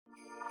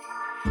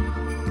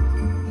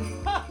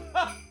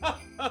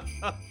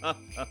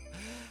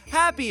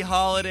Happy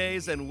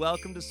holidays and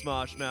welcome to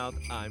Smosh Mouth.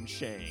 I'm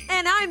Shane.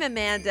 And I'm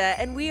Amanda,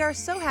 and we are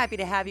so happy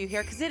to have you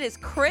here because it is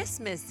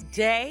Christmas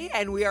Day,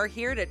 and we are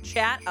here to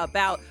chat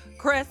about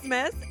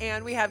Christmas,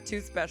 and we have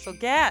two special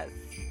guests,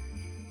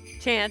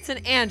 Chance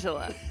and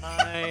Angela.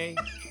 Hi.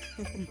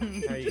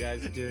 How are you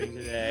guys doing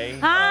today?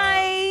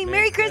 Hi,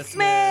 Merry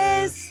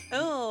Christmas.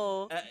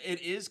 Oh.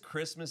 It is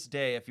Christmas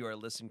Day if you are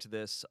listening to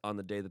this on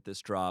the day that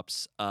this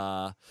drops.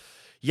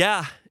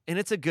 Yeah, and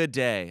it's a good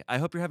day. I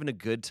hope you're having a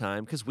good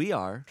time because we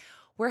are.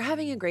 We're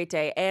having a great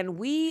day, and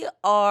we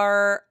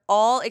are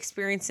all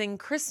experiencing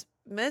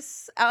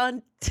Christmas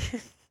on.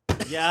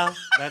 Yeah,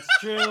 that's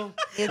true.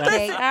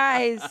 Okay,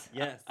 guys.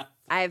 Yes.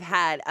 I've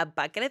had a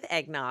bucket of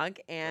eggnog,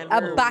 and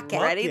A we're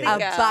bucket. ready to A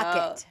go.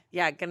 bucket.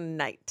 Yeah, good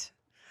night.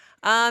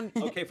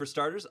 Okay, for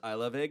starters, I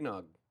love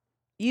eggnog.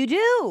 You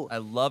do. I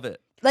love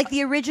it. Like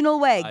the original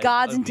way,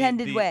 God's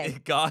intended way.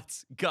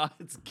 God's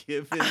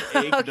given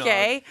eggnog.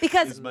 Okay.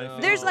 Because is my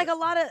there's favorite. like a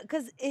lot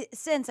of,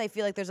 since I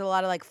feel like there's a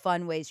lot of like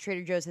fun ways.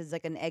 Trader Joe's has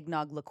like an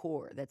eggnog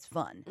liqueur that's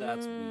fun.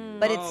 That's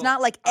weird. But it's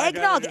not like I'd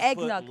rather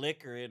eggnog. just put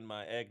liquor in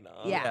my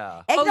eggnog.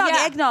 Yeah.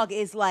 Yeah. Eggnog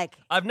is like,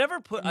 I've never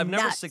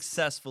Nuts.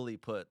 successfully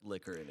put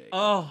liquor in eggnog.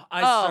 Oh,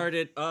 I Oh.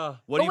 started. What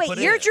do oh you wait, put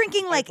in you're it?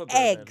 drinking like put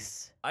bourbon.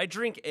 eggs. I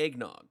drink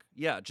eggnog.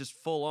 Yeah, just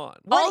full on.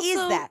 What is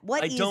Also, that?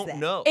 What I is don't that?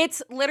 know.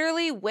 It's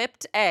literally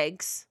whipped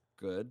eggs,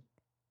 Good.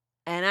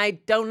 and I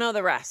don't know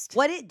the rest.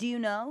 Do you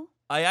know?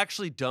 I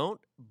actually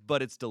don't,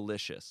 but it's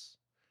delicious.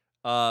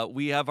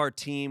 We have our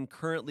team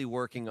currently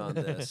working on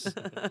this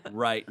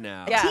right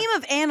now. Yeah. A team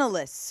of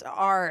analysts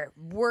are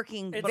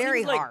working It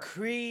very seems like hard.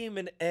 cream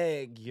and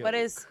egg yolk. But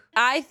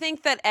I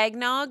think that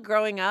eggnog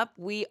growing up,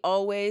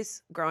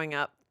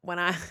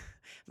 when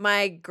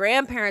my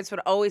grandparents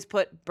would always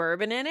put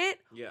bourbon in it,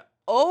 Yeah.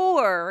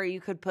 or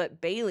you could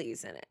put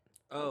Bailey's in it.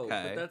 Oh,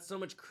 Okay. but that's so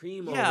much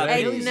cream Yeah,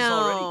 already. Bailey's is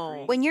already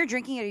cream. When you're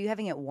drinking it, are you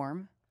having it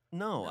warm?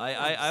 No,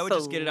 I would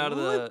just get it out of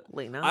the.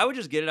 Absolutely not. I would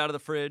just get it out of the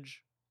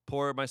fridge,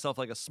 pour myself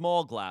like a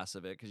small glass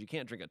of it because you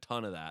can't drink a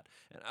ton of that,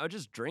 and I would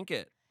just drink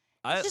it.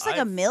 It's just like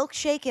a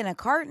milkshake in a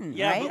carton,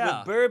 Yeah, right? but Yeah.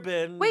 with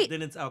bourbon, Wait,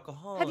 then it's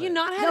alcoholic. Have you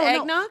not had No,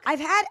 eggnog?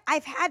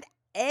 I've had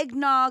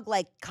eggnog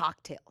like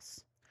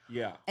cocktails.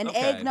 Yeah. An Okay.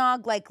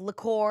 eggnog like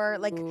liqueur.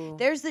 Like Ooh.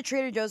 there's the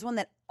Trader Joe's one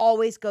that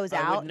always goes I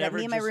would out that never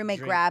me and my just roommate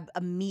drink- grab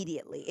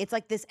immediately. It's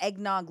like this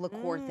eggnog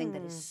liqueur thing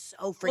that is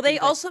so freaking Well, they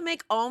good. also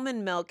make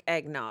almond milk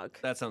eggnog.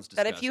 That sounds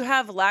That disgusting. if you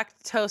have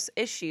lactose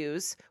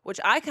issues,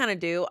 which I kind of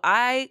do,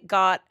 I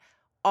got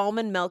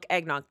almond milk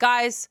eggnog.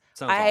 Guys,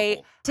 Sounds I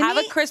awful. To have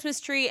me- a Christmas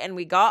tree and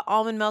we got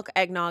almond milk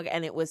eggnog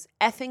and it was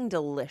effing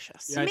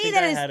delicious. Yeah, To I me, think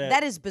that I is had it.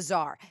 that is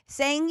bizarre.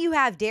 Saying you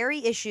have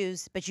dairy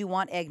issues but you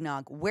want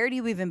eggnog. Where do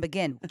you even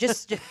begin?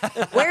 Just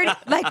where?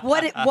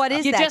 What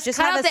is You that? just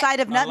cut have out a the- side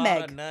of A lot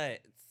nutmeg. of nuts.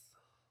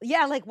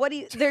 Yeah, like what do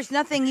you? There's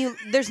nothing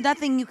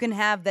you can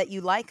have that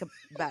you like about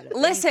it. that you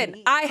can Listen,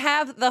 eat. I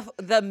have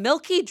the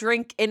milky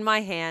drink in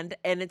my hand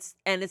and it's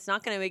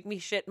not going to make me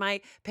shit my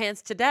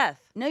pants to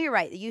death. No, you're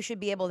right. You should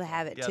be able to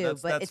have it Yeah, too,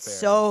 that's but it's fair.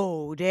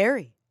 so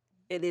dairy.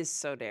 It is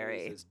so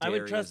dairy. It's as I would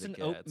dairy trust as an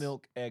it oat gets.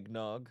 milk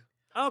eggnog.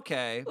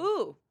 Okay.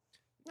 Ooh.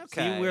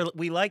 Okay. See,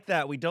 we like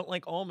that. We don't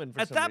like almond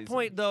for At some that reason.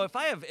 point, though, if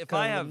I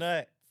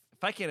Nut.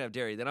 can't have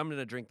dairy, then I'm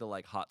gonna drink the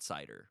like hot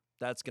cider.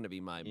 That's gonna be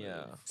my move.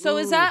 Yeah. So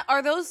Ooh.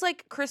 are those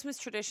like Christmas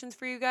traditions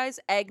for you guys?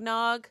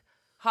 Eggnog,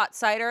 hot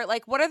cider?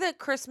 Like what are the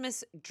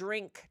Christmas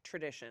drink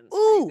traditions for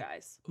you Ooh.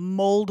 guys?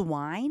 Mulled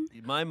wine?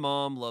 My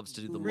mom loves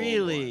to do the mulled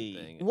Really?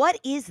 wine thing. What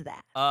is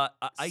that? I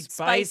Spiced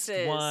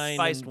Spices. wine.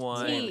 Spiced and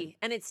wine. Tea.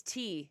 And it's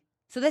tea.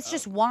 So that's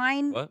just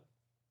wine. What?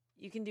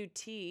 You can do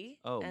tea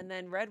Oh. and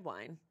then red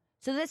wine.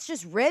 So that's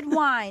just red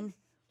wine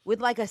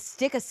with like a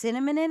stick of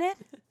cinnamon in it?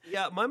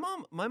 Yeah, my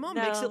mom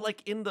makes No. it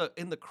like in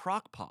the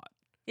crock pot.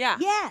 Yeah.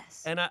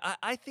 Yes. And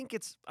I think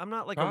I'm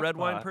not like a Crock red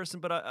wine pot? person,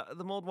 but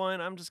the mulled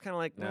wine, I'm just kind of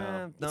like,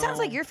 No. no. It sounds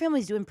like your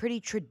family's doing pretty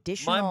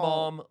traditional. My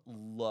mom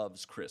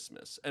loves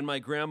Christmas, and my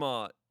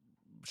grandma,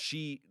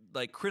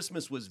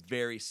 Christmas was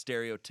very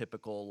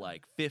stereotypical,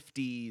 like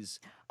 50s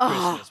Oh.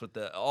 Christmas with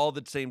all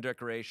the same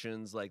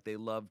decorations. Like they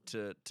loved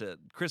to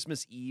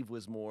Christmas Eve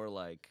was more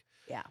like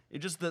Yeah. it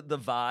just the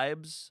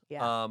vibes.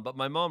 Yeah. But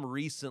my mom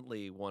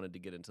recently wanted to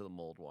get into the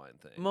mulled wine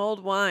thing.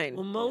 Mulled wine.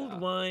 Well, mulled Yeah.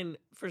 wine,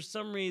 for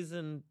some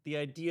reason, the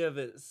idea of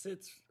it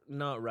sits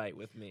not right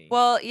with me.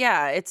 Well,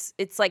 yeah, it's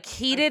like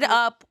heated think-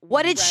 up.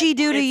 What did she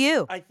do to It's-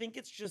 you? I think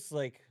it's just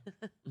like,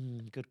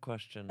 good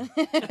question.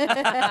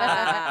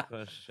 Ah. Good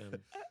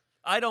question.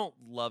 I don't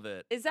love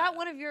it. Is that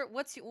one of your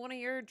one of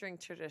your drink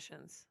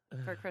traditions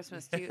for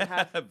Christmas? Do you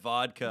have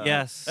vodka?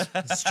 Yes.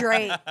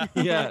 Straight.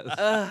 Yes.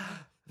 Ugh.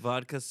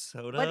 Vodka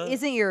soda. What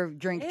isn't your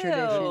drink Ew,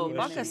 tradition?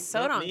 vodka usually?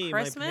 soda Not on me,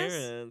 Christmas? My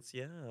parents,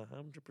 yeah,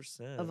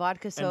 100%. A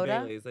vodka And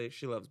soda? Baileys.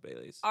 She loves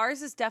Baileys.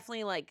 Ours is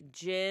definitely like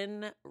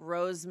gin,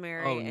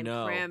 rosemary, Oh, and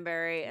no.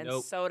 cranberry and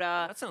Nope.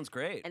 soda That sounds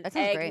great. and That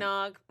sounds great.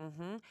 eggnog.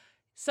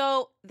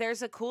 So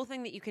there's a cool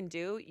thing that you can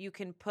do. You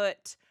can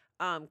put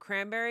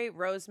cranberry,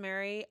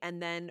 rosemary,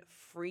 and then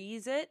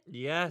freeze it.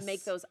 Yes.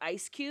 Make those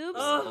ice cubes.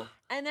 Oh,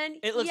 And then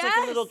it looks like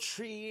a little yes!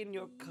 tree in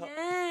your cup.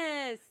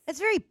 Yes. That's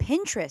very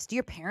Pinterest.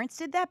 Your parents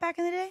did that back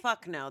in the day?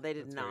 Fuck no, they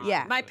did That's not. very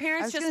Yeah. My I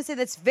parents was just gonna say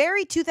that's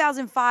very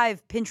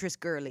 2005 Pinterest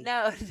girly.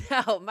 no,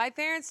 no. My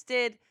parents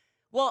did.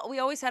 Well, we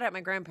always had it at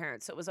my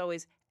grandparents. So it was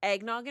always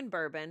eggnog and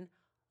bourbon,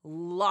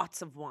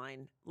 lots of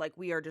wine. Like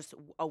we are just a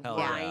Hell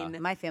yeah.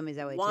 wine My family's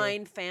that way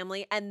wine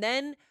family, and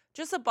then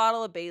just a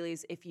bottle of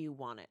Bailey's if you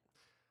want it.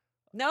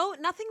 No,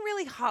 nothing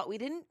really hot. We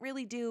didn't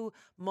really do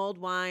mulled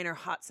wine or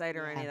hot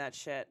cider or any of that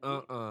shit.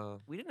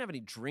 We didn't have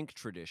any drink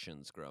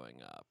traditions growing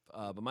up,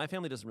 but my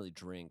family doesn't really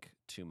drink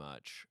too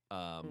much.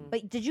 too.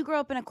 But did you grow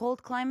up in a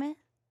cold climate?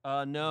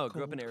 No, I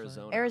grew up in Cold climate.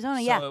 Arizona. Arizona,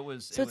 so yeah. It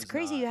was, So it's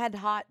crazy you had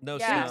hot no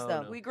Yeah, snow.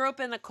 though. no. We grew up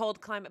in a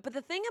cold climate. But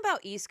the thing about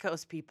East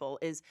Coast people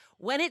is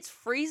when it's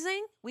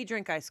freezing, we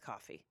drink iced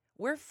coffee.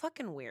 We're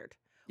fucking weird.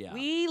 Yeah.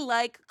 We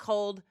like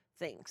cold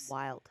things.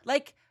 wild.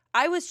 Like,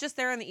 I was just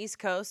there on the East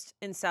Coast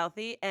in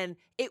Southie, and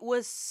it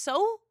was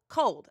so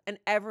cold, and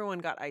everyone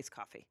got iced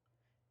coffee.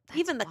 That's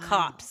Even the wild.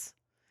 cops.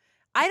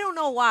 I don't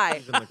know why.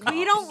 Even the We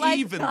cops. don't like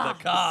Even the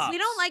cops. We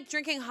don't like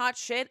drinking hot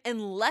shit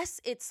unless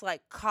it's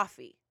like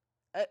coffee,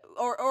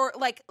 or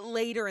like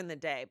later in the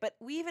day. But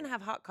we even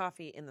have hot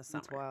coffee in the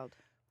summer. That's wild.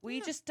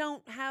 We just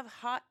don't have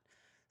hot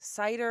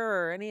cider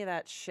or any of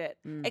that shit,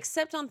 Mm.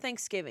 except on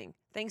Thanksgiving.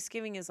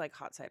 Thanksgiving is like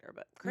hot cider,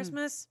 but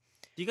Christmas,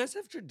 Do you guys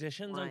have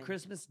traditions on Wine.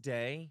 Christmas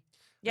Day?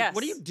 Like, yes.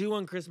 what do you do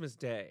on Christmas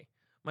Day?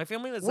 My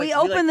family was We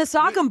like, open the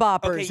sock and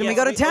boppers okay, and we yes,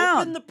 go to Open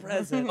town. the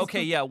presents.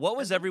 Okay, yeah. What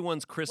was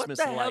everyone's Christmas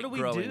the hell like do we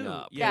growing do?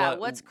 up? Yeah, What-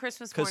 what's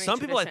Christmas Because morning some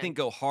people I tradition? think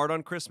go hard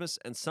on Christmas,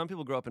 and some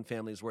people grow up in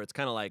families where it's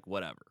kind of like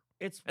whatever,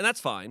 It's and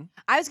that's fine.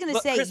 I was gonna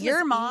but say Christmas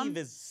your mom. Eve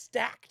is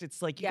stacked.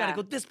 It's like you Yeah.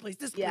 gotta go this place,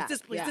 this place, Yeah,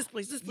 this place, yeah. this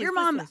place, this place. Your this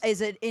mom place.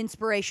 is an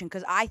inspiration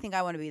because I think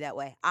I want to be that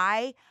way.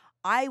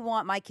 I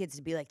want my kids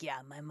to be like, yeah,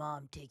 my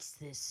mom takes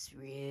this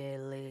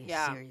really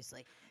Yeah.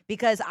 seriously.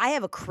 Because I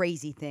have a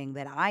crazy thing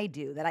that I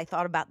do that I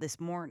thought about this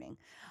morning,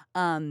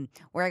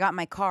 where I got in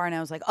my car and I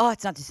was like, oh,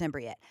 it's not December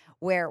yet.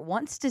 Where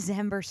once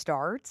December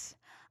starts,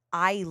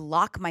 I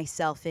lock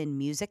myself in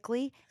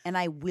musically and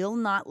I will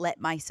not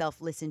let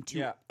myself listen to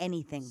Yeah,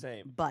 anything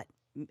same. but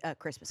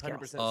Christmas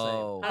carols. 100%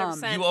 Oh,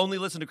 same. 100%. you only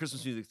listen to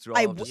Christmas music through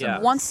I all of December. Yeah.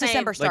 once Same.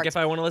 December Like, starts, Like if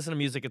I want to listen to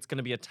music, it's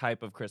gonna be a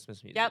type of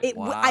Christmas music. Yep.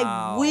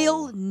 I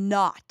will Wow.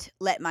 not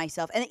let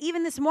myself. And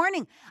even this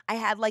morning, I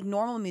had like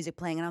normal music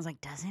playing, and I was like,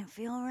 "Doesn't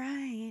feel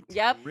right."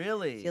 Yep.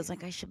 Really? Feels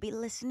like I should be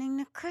listening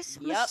to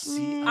Christmas. Yep.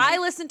 music. I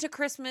listened to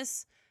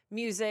Christmas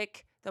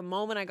music the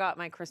moment I got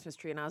my Christmas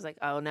tree, and I was like,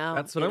 "Oh no,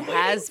 That's what it I'm waiting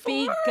has for.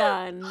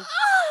 begun."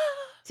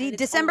 See, And it's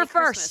December only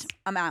 1st, Christmas.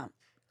 I'm out.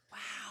 Wow.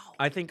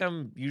 I think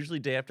I'm usually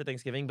day after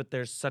Thanksgiving, but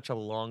there's such a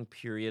long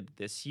period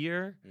this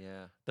year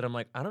Yeah. that I'm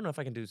like, I don't know if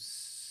I can do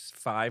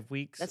 5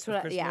 weeks. That's of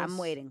what. Yeah, I'm Christmas,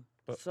 waiting,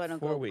 but so I don't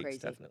 4 go weeks, crazy.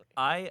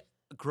 Definitely.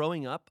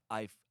 Growing up,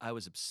 I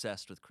was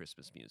obsessed with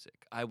Christmas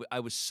music. I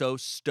was so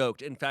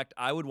stoked. In fact,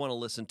 I would want to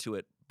listen to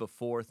it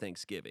before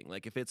Thanksgiving.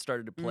 Like if it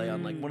started to play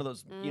on like one of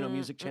those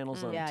music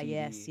channels on Yeah.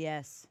 TV.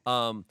 Yes.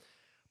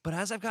 But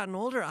as I've gotten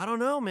older, I don't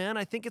know, man.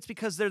 I think it's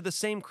because they're the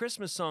same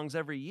Christmas songs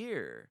every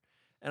year,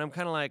 and I'm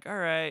kind of like, all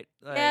right.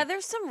 Yeah, like-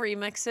 there's some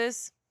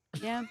remixes,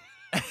 Yeah.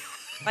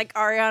 like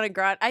Ariana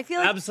Grande. I feel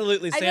like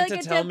Absolutely. I feel like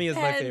Santa it Tell Me is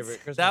my depends. favorite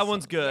Christmas that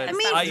one's song. good. Yes, I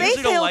mean, I usually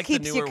Faith don't Hill like the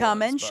keeps you newer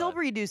coming. ones, She'll but-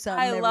 redo something.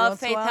 I every love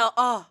once in a Faith while. Hill.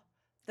 Oh,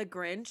 the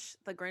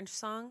Grinch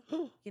song.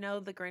 You know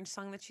the Grinch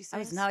song that she I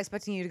sings. was not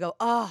expecting you to go.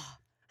 Oh,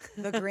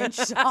 the Grinch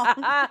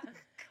song.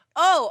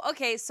 Oh,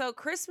 okay. So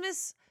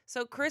Christmas.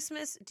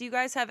 Do you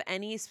guys have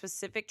any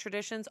specific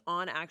traditions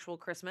on actual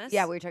Christmas?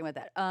 Yeah, we were talking about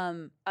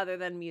that. Other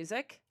than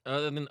music.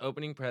 Other than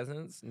opening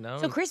presents, no.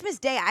 So Christmas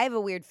Day, I have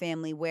a weird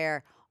family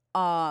where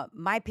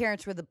my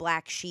parents were the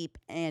black sheep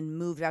and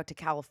moved out to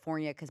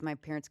California because my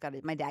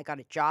dad got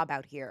a job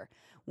out here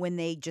when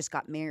they just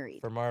got married.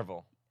 for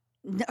Marvel.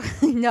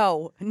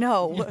 No,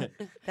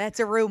 that's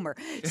a rumor.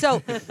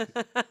 So,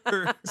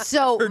 her,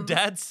 so her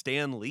dad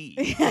Stan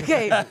Lee.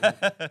 okay.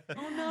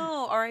 Oh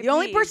no! All right. The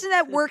only person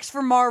that works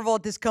for Marvel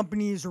at this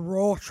company is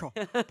Russia.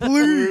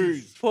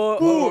 Please.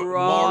 for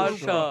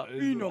Russia.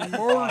 In a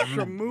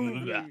Marsha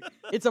movie.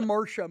 It's a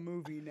Marsha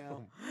movie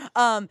now.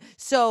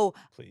 So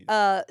Please.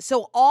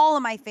 so most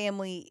of my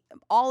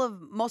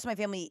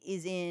family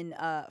is in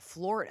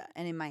Florida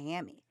and in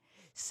Miami.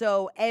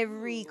 So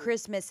every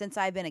Christmas since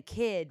I've been a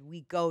kid,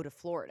 we go to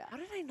Florida. How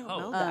did I not Oh.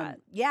 know that?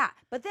 Yeah,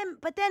 but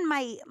then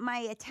my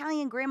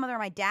Italian grandmother on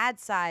my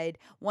dad's side,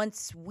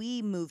 once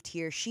we moved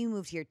here, she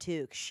moved here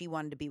too because she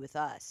wanted to be with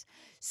us.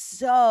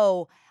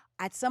 So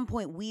at some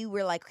point we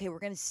were like, okay, we're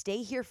gonna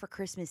stay here for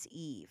Christmas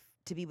Eve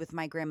to be with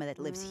my grandma that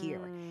lives here,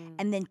 Mm.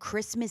 and then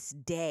Christmas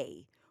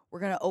Day we're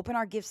gonna open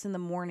our gifts in the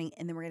morning,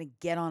 and then we're gonna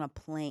get on a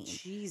plane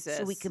Jesus.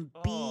 so we can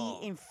be Oh,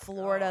 in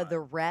Florida God. the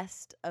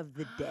rest of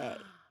the day.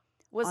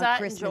 Was on that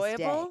Christmas Day.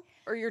 enjoyable,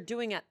 or you're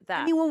doing it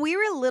that? I mean, when we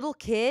were little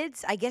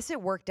kids, I guess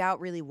it worked out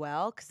really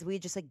well because we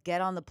just like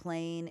get on the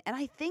plane, and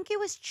I think it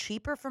was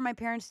cheaper for my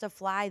parents to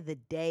fly the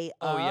day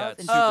Oh, yeah, of. it's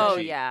and super oh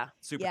cheap. yeah.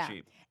 Super Yeah.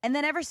 cheap. And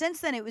then ever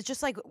since then, it was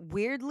just like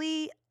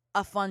weirdly,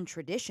 a fun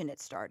tradition it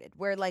started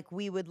where like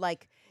we would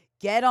like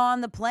get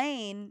on the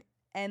plane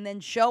and then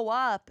show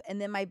up, and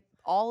then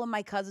all of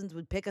my cousins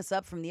would pick us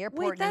up from the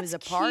airport, Wait, and it was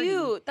that's a party.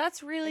 cute.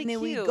 That's really And then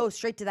cute. we'd go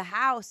straight to the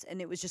house,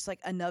 and it was just like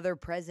another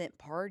present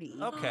party.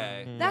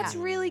 Okay. That's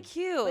Yeah. really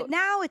cute. But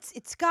now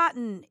it's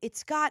gotten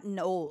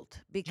old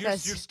You're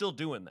because still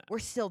doing that. we're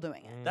still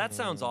doing it. That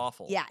sounds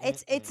awful. Yeah,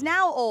 it's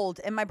now old,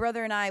 and my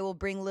brother and I will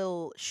bring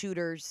little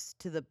shooters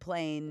to the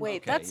plane.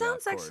 Wait, Okay, that yeah,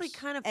 sounds of actually course.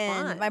 kind of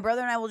and fun. my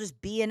brother and I will just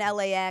be in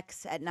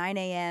LAX at 9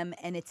 a.m.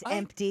 and it's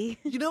empty.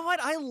 You know what?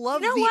 I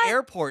love You know the what?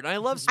 airport. I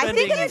love I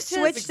spending. think I've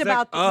switched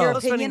about Oh. your I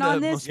love spending opinion on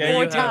the this most Yeah,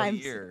 four you of the have.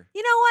 times. year.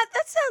 You know what?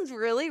 That sounds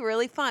really,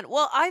 really fun.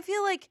 Well, I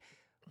feel like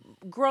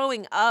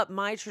growing up,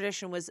 my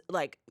tradition was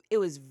like,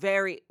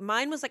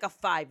 mine was like a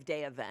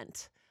 5-day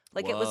event.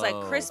 Like it was like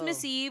Whoa.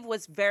 Christmas Eve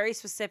was very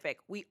specific.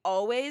 We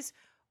always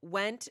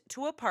went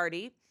to a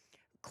party,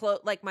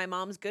 like my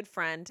mom's good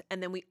friend,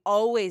 and then we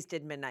always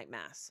did midnight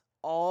mass.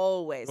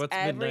 Always. What's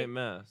midnight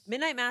mass?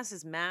 Midnight mass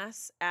is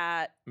mass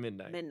at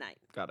Midnight. midnight.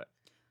 Got it.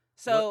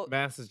 So What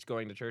mass is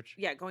going to church.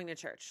 yeah, going to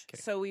church. 'Kay.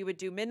 So we would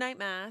do midnight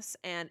mass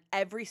and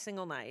every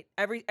single night,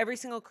 every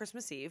single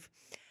Christmas Eve.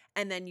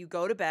 And then you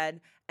go to bed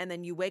and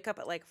then you wake up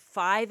at like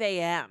 5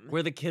 a.m.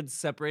 Were the kids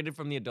separated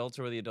from the adults,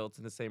 or were the adults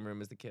in the same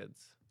room as the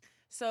kids?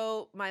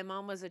 So my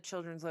mom was a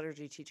children's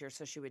liturgy teacher,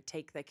 so she would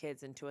take the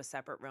kids into a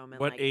separate room and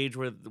What like age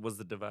was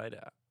the divide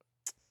at?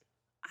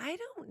 I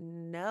don't I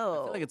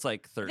know. feel like it's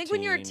like 13. I think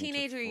when you're a to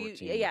teenager,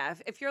 14.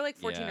 if you're like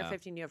 14 or Yeah.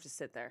 15, you have to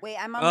sit there. Wait,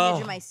 I'm on the edge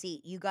Oh. of my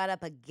seat. You got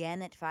up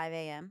again at 5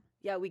 a.m.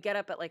 Yeah, we get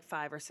up at like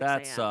 5 or 6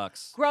 That a.m.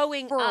 sucks.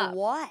 Growing For up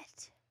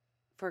what?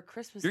 for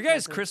Christmas. Your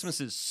guys' presents.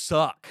 Christmases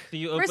suck. So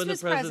you open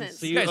Christmas the presents. presents.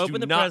 So You you guys do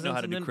open the not know presents,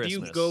 how to and do then do you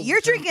Christmas. go? You're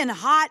to- drinking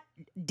hot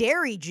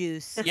dairy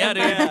juice. Yeah,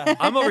 dude. Yeah.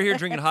 I'm over here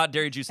drinking hot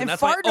dairy juice, and And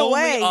that's my farting only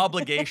away.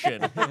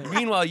 obligation.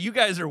 Meanwhile, you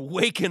guys are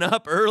waking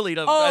up early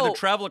to Oh. either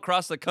travel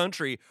across the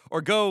country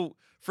or go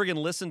friggin'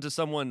 listen to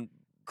someone.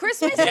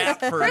 Christmas Yeah, is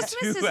for Christmas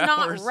 2 is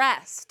not hours.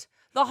 rest.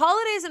 The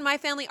holidays in my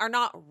family are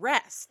not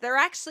rest. They're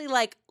actually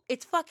like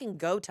it's fucking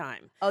go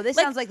time. Oh, this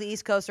Like, sounds like the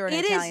East Coast or an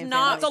it is Italian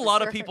not- That's a family,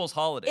 lot for of sure. people's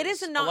holidays. It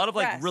is a not lot of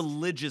like rest.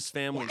 religious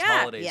families' Yeah.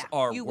 holidays Yeah.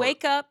 are. You work.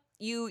 wake up,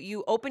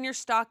 you open your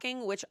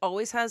stocking, which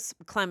always has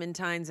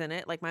clementines in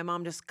it. Like my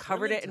mom just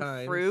covered it in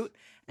Clementines? fruit,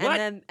 What?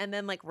 and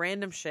then like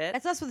random shit.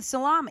 That's us with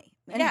salami.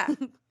 Yeah.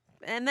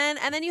 and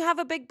then you have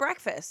a big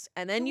breakfast,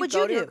 and then you What'd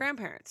go you to your do?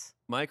 grandparents.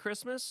 My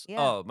Christmas? Yeah.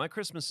 Oh, my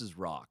Christmas is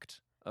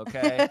rocked.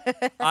 Okay.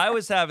 I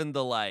was having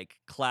the like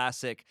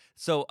classic.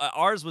 So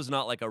ours was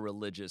not like a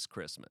religious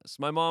Christmas.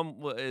 My mom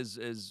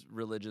is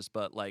religious,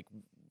 but like,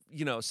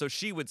 you know, so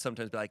she would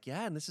sometimes be like,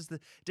 "Yeah, and this is the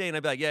day," and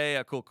I'd be like,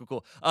 "Yeah, cool.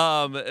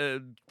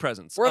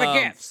 Presents. Where are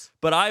the gifts?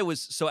 But I was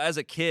so as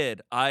a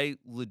kid, I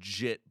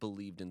legit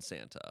believed in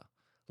Santa,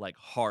 like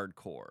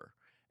hardcore,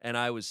 and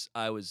I was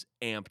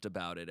amped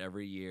about it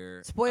every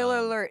year. Spoiler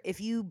alert,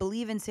 if you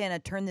believe in Santa,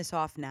 turn this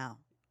off now.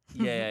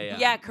 Yeah.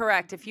 Yeah,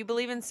 correct. If you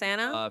believe in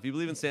Santa, If you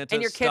believe in Santa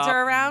And your kids stop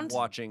are around,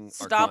 watching. our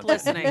stop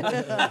content.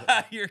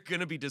 listening. You're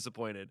gonna be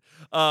disappointed.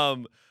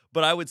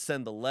 But I would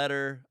send the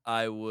letter.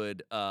 I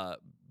would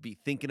be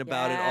thinking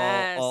about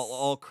Yes. it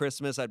all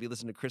Christmas. I'd be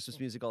listening to Christmas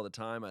music all the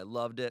time. I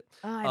loved it.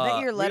 Oh, I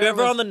bet your Were letter you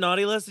ever was... on the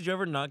naughty list? Did you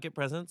ever not get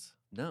presents?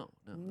 No.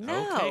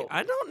 No. Okay,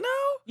 I don't know.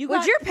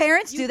 Would your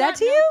parents do that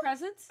to no you?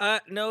 Presents?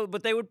 No,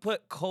 but they would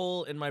put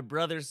coal in my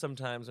brother's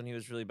sometimes when he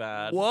was really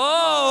bad.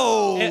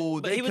 Whoa!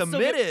 But They he would still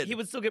get- committed. he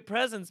would still get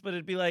presents, but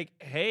it'd be like,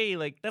 hey,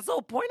 like that's the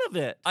whole point of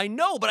it. I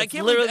know, but I That's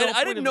can't literally believe the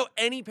whole I point didn't of know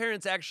any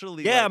parents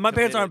actually. Yeah, like, my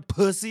parents committed. aren't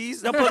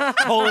pussies. They'll put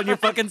coal in your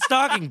fucking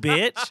stocking,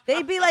 bitch.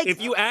 They'd be like,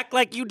 If you act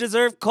like you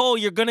deserve coal,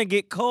 you're gonna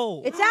get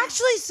coal. it's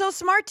actually so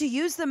smart to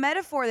use the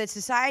metaphor that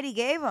society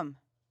gave them.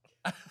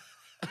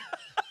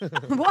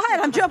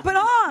 What? I'm jumping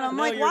on. I'm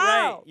No, like, you're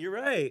wow. right. You're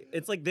right.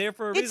 It's like there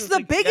for a It's reason. the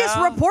like, biggest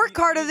yeah, report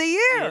card of the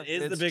year. It is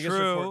the It's biggest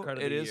true. report card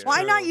of It the is year. Why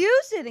true. not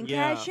use it and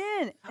Yeah. cash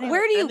in? Anyway,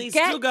 Where do you and they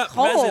get still got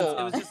coal? presents.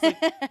 It was just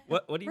like,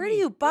 what do you Where mean? do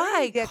you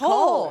buy get coal?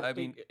 coal? I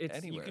mean, it's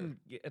anywhere. you can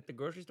get at the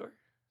grocery store.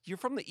 You're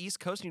from the East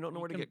Coast and you don't know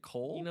where to get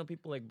coal? You know,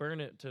 people like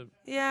burn it to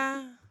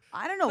Yeah.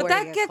 I don't know But where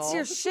to that get gets coal.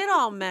 your shit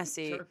all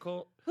messy.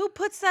 charcoal. Who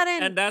puts that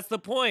in? And that's the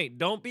point.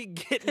 Don't be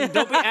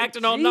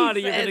acting all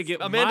naughty. You're gonna Jesus.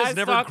 get Amanda's my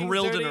never stocking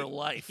grilled dirty. in her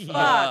life. Fuck.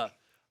 Yes,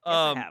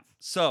 I have.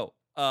 So,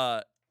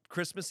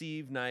 Christmas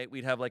Eve night,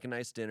 we'd have like a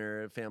nice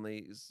dinner,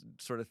 family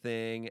sort of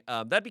thing.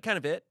 That'd be kind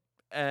of it.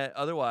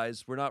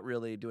 Otherwise, we're not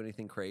really doing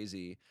anything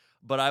crazy.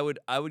 But I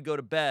would go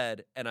to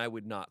bed and I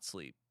would not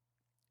sleep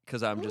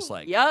because I'm just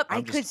like, Yep. I'm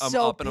I just, could I'm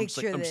so up and I'm just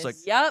like, picture I'm just like,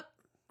 this. Yep.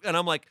 and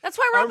I'm like, That's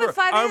why we're up at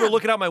 5 I remember a.m.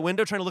 looking out my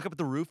window, trying to look up at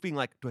the roof, being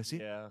like, do I see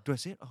it? Yeah. Do I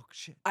see it? Oh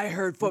shit. I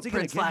heard When's he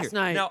gonna footprints get last here?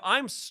 night. Now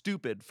I'm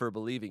stupid for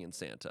believing in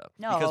Santa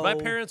because my No.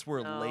 parents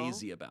were No.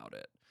 lazy about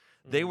it.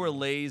 They were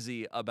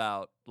lazy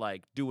about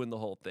like doing the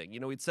whole thing. You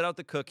know, we'd set out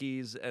the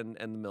cookies and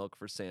the milk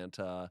for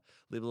Santa,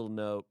 leave a little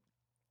note.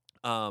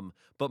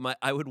 But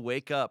I would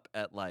wake up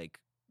at like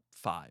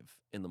 5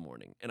 in the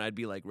morning and I'd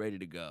be like ready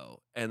to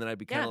go. And then I'd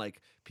be kind of Yeah.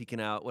 like peeking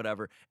out,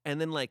 whatever. And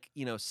then like,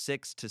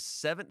 6 to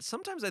 7,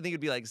 sometimes I think it'd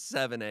be like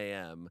 7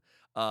 a.m.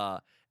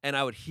 And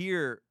I would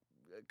hear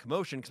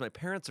commotion because my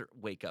parents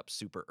wake up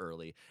super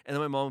early, and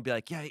then my mom would be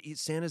like, "Yeah,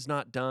 Santa's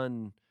not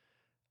done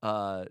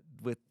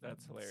with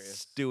That's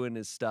hilarious. doing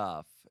his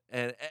stuff."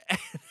 And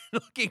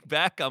looking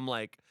back, I'm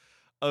like,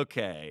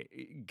 okay,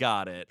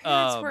 got it.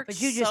 Parents work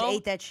But you just so-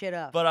 ate that shit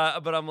up. But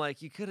I'm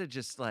like, you could have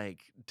just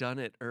like done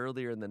it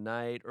earlier in the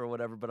night or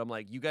whatever. But I'm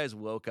like, you guys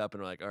woke up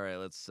and were like, all right,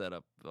 let's set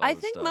up. All I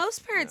this think stuff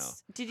most now."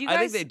 parents. Did you I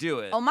guys? think they do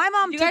it. Oh, my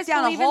mom Do you took guys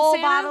down a believe in whole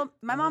Santa? bottle.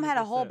 My mom had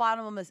a whole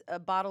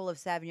 100%. bottle of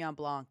Sauvignon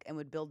Blanc and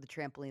would build the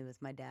trampoline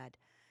with my dad,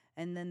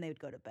 and then they would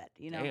go to bed.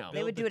 You know, Damn.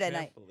 they would do Build it the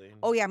at night. trampoline.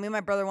 Oh yeah, me and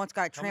my brother once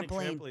got a How many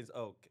trampoline. trampolines?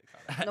 Oh, okay,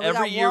 got it. No, we Every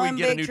got year we one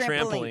get a big new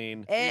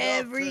trampoline.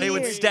 Every They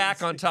would year.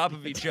 stack on top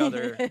of each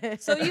other.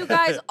 So you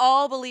guys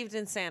all believed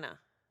in Santa?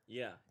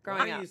 Yeah. Growing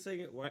Why are up. you saying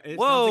it? Why, it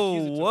Whoa,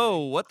 sounds accusatory. whoa,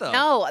 what the?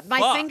 No, my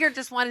fuck? finger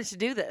just wanted to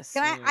do this.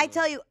 Can I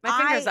tell you? My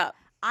finger's up.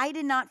 I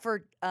did not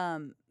for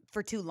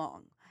too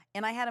long.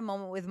 And I had a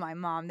moment with my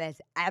mom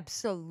that's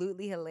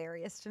absolutely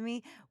hilarious to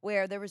me,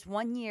 where there was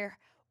one year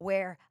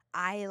where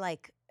I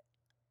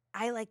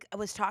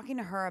was talking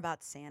to her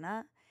about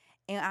Santa,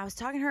 and I was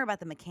talking to her about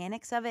the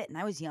mechanics of it, and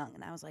I was young,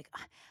 and I was like, I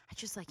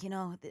just like,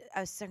 I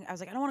was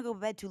like, I don't want to go to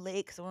bed too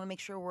late because I want to make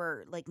sure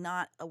we're like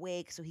not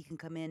awake so he can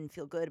come in and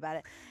feel good about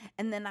it.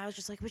 And then I was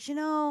just like, but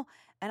and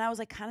I was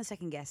like kind of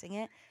second guessing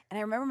it, and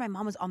I remember my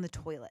mom was on the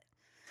toilet.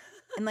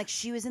 And like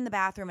she was in the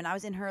bathroom and I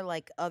was in her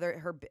like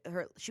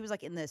her she was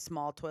like in the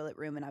small toilet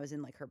room and I was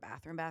in like her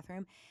bathroom.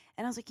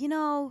 And I was like,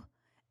 and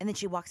then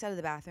she walks out of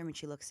the bathroom and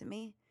she looks at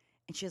me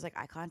and she has like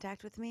eye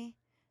contact with me.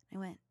 I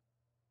went,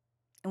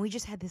 and we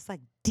just had this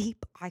like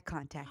deep eye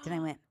contact and I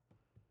went,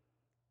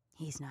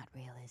 he's not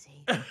real, is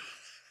he?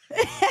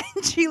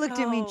 And she looked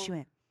at me and she No.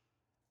 went,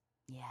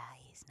 yeah,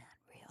 he's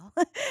not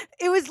real.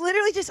 It was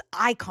literally just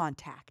eye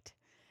contact.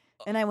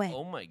 And I went,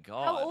 Oh my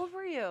god. How old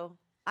were you?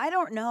 I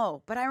don't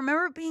know, but I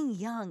remember being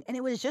young, and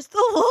it was just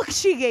the look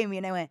she gave me,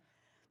 and I went,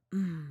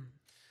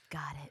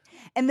 got it.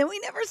 And then we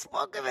never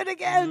spoke of it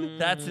again.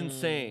 That's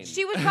insane.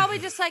 She was probably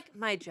just like,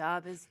 my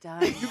job is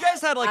done. You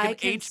guys had like I an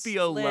can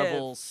HBO live.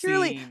 level scene.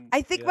 Truly,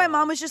 I think my Yeah.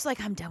 mom was just like,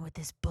 I'm done with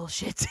this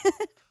bullshit.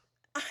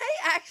 I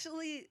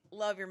actually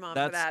love your mom for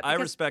That's that. I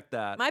because respect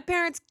that. My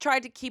parents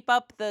tried to keep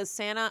up the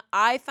Santa.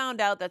 I found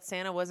out that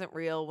Santa wasn't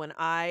real when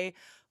I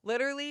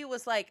literally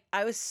was like,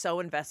 I was so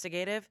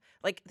investigative.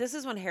 Like, this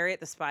is when Harriet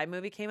the Spy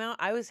movie came out.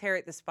 I was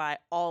Harriet the Spy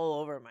all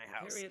over my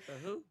house. Harriet the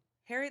who?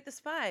 Harriet the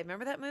Spy.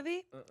 Remember that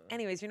movie? Uh-uh.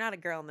 Anyways, you're not a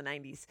girl in the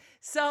 90s.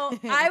 So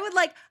I would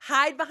like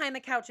hide behind the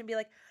couch and be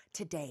like,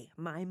 today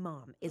my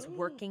mom is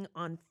working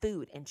on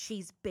food and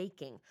she's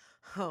baking.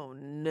 Oh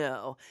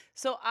no.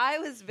 So I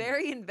was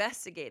very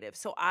investigative.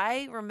 So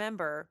I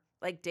remember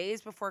like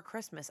days before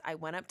Christmas, I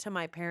went up to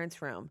my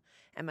parents' room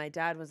and my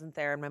dad wasn't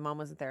there and my mom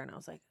wasn't there. And I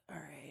was like, all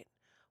right,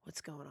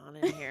 what's going on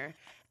in here?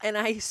 And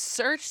I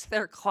searched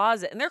their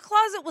closet and their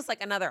closet was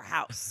like another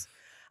house.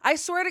 I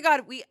swear to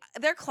God,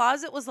 their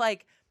closet was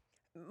like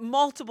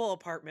multiple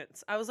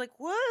apartments. I was like,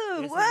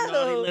 whoa, This whoa. is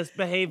naughty list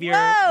behavior.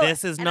 Whoa.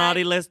 This is And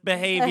naughty I- list in their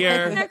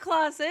behavior.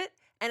 closet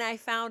and I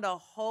found a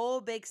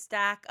whole big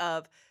stack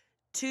of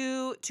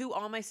two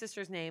all my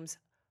sisters' names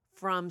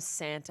from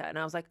Santa. And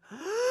I was like,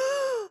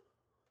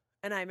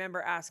 and I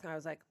remember asking, I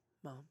was like,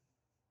 Mom,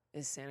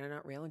 is Santa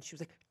not real? And she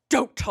was like,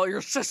 don't tell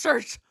your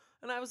sisters.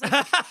 And I was like,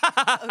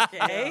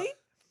 okay.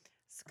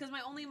 Because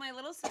only my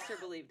little sister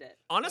believed it.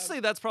 Honestly,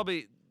 that's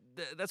probably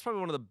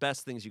one of the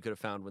best things you could have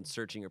found when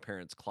searching your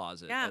parents'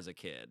 closet Yeah. as a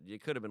kid.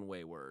 It could have been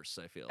way worse,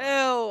 I feel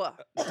Ew. like.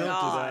 Don't do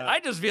God. that. I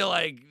just feel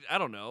like, I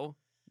don't know.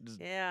 Just-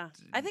 Yeah.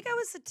 I think I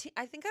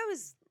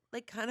was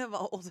like kind of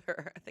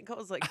older. I think I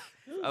was like,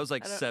 I was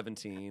like I don't-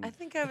 17. I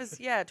think I was,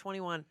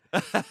 21.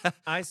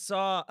 I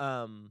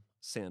saw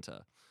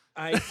Santa.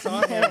 I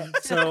saw him.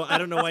 So I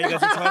don't know why you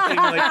guys are talking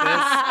like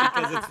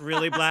this because it's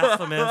really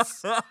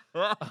blasphemous.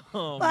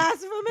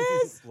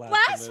 Blasphemous.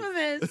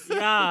 Blasphemous.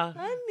 Yeah.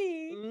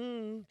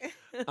 Honey.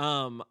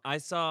 I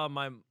saw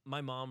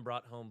my mom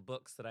brought home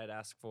books that I'd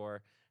asked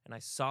for, and I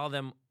saw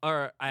them,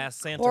 or I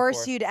asked Santa Of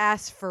course, for. you'd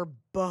ask for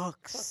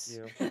books.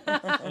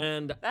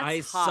 And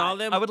I saw hot.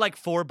 them. I would like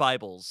 4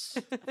 Bibles.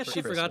 for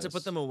She forgot to Christmas.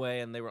 put them away,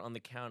 and they were on the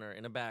counter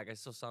in a bag. I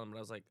still saw them, but I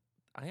was like,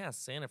 I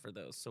asked Santa for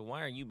those, so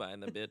why are you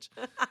buying them, bitch?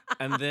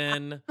 And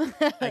then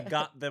I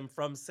got them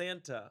from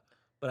Santa,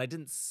 but I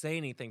didn't say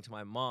anything to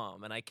my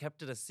mom, and I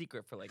kept it a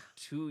secret for like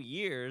 2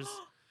 years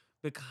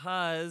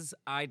because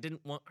I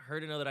didn't want her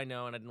to know that I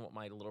know, and I didn't want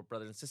my little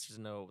brothers and sisters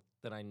to know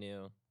that I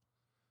knew.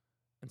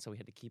 And so we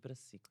had to keep it a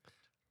secret.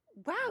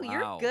 Wow, Wow.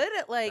 you're good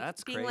at like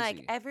That's being like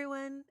crazy.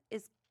 everyone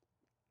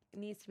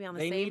needs to be on the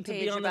They same need to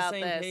page be on the about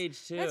same this.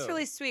 page too. That's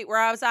really sweet. Where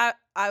I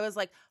was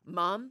like,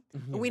 Mom,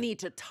 we need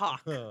to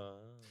talk.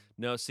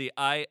 No, see,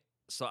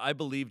 so I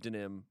believed in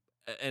him,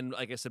 and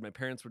like I said, my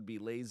parents would be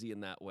lazy in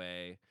that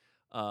way.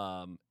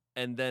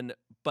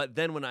 But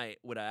then when I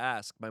would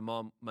ask, my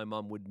mom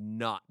would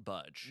not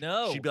budge.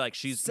 No, she'd be like,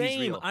 he's same.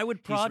 real. I would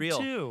He's prod real.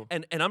 too.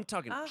 And I'm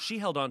talking, Ah. she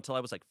held on till I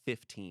was like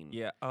 15.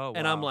 Yeah. Oh,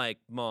 And I'm wow. like,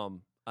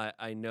 Mom,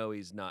 I know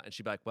he's not. And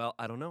she'd be like, well,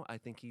 I don't know. I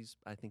think he's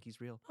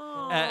real.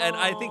 Aww. And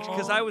I think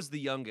because I was the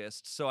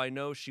youngest, so I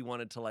know she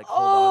wanted to like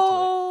hold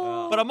on to it.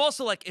 Oh. But I'm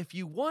also like, if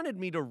you wanted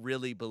me to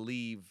really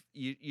believe,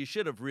 you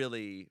should have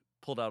really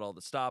pulled out all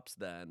the stops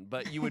then.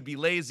 But you would be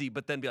lazy,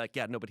 but then be like,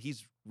 yeah, no, but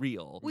he's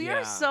real. We Yeah.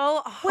 are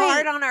so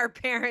hard on our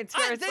parents.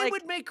 Where it's They like,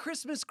 would make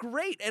Christmas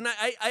great, and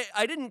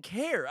I didn't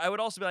care. I would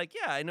also be like,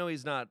 yeah, I know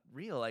he's not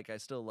real. Like I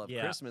still love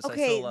Yeah. Christmas. I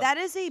Okay, still love that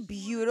is a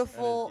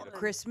beautiful beautiful.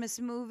 Christmas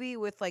movie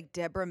with like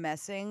Deborah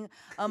Messing,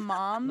 a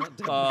mom. Not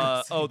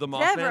Deborah oh, the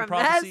Deborah Mothman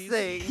prophecies.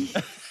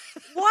 Messing.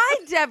 Why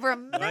Deborah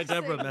Messing? Why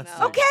Deborah though?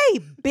 Messing? Okay,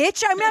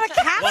 bitch, I'm not a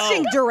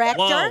casting director.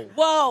 Whoa.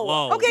 Whoa.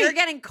 Whoa. Okay, You're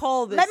getting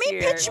cold this Let me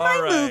year. pitch my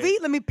All right. movie.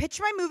 Let me pitch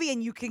my movie,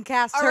 and you can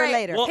cast All her right.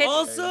 later. Well, Pitch-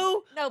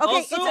 also, No, Okay,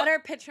 it's also- better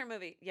picture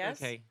movie.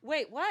 Yes. Okay.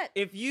 Wait, what?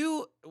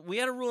 we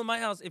had a rule in my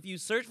house: if you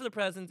search for the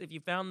presents, if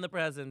you found the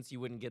presents, you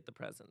wouldn't get the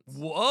presents.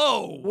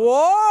 Whoa.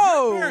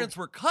 Whoa! Your parents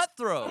were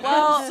cutthroat.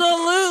 Well,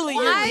 Absolutely,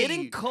 why- you're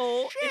getting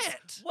cold. It's-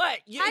 Shit. What?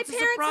 My It's a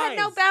parents had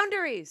no surprise.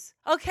 boundaries.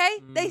 Okay,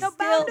 they No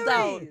still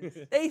boundaries.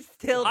 don't. They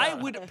still don't. I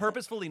would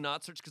purposefully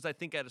not search because I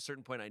think at a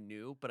certain point I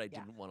knew, but I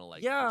didn't want to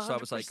like. Yeah, so I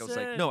was like,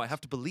 100%. no, I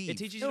have to believe. It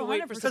teaches you No, to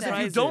wait for 100%. Because if you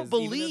surprises. don't even though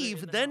they're believe,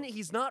 in the then house.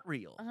 he's not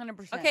real.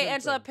 100%. Okay,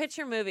 Angela, pitch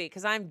your movie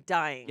because I'm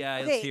dying. Yeah,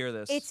 Okay, let's hear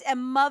this. It's a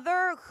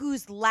mother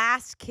whose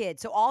last kid.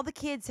 So all the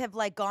kids have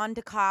like gone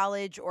to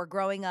college or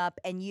growing up,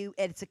 and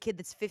it's a kid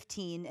that's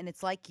 15, and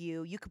it's like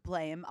you. You could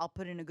play him. I'll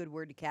put in a good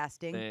word to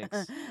casting.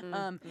 Thanks.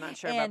 I'm not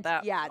sure and,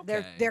 about that. Yeah,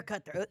 Okay. they're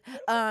cutthroat.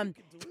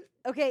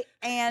 Okay,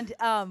 and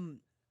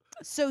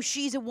so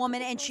she's a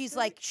woman, and she's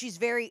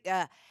very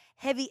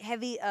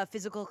heavy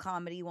physical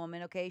comedy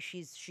woman. Okay,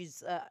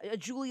 she's a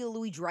Julia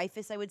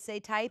Louis-Dreyfus, I would say,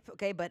 type.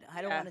 Okay, but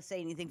I don't Yeah. want to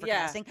say anything for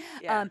Yeah, casting.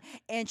 yeah.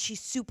 And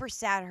she's super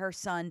sad her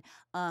son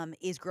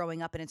is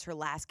growing up, and it's her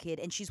last kid,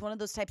 and she's one of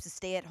those types of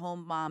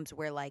stay-at-home moms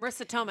where like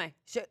Marissa Tomei.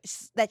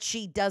 that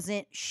she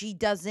doesn't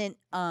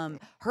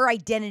her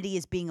identity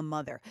is being a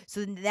mother.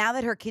 So now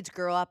that her kids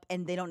grow up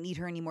and they don't need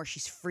her anymore,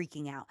 she's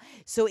freaking out.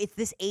 So it's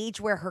this age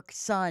where her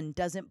son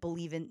doesn't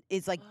believe in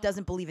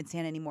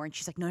Santa anymore, and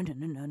she's like, no,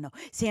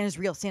 Santa's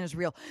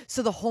real.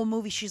 So the whole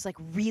movie she's like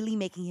really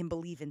making him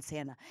believe in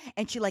Santa,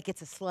 and she like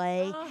gets a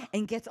sleigh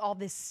and gets all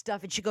this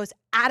stuff, and she goes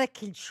out of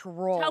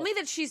control. Tell me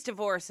that she's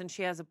divorced and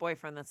she has a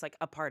boyfriend that's like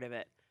a part of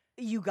it.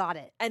 You got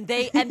it. And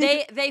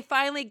they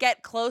finally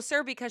get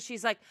closer because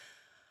she's like,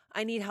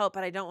 I need help,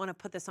 but I don't want to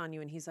put this on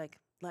you. And he's like,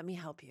 let me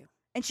help you.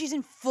 And she's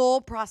in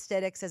full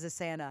prosthetics as a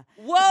Santa.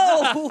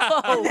 Whoa,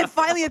 And then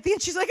finally at the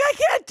end, she's like, I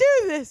can't do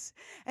this.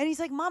 And he's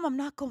like, Mom, I'm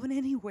not going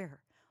anywhere.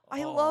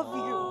 I love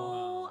you.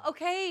 Oh,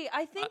 okay.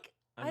 I think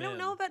I'm I don't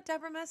know in. about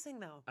Deborah Messing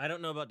though. I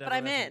don't know about Deborah. But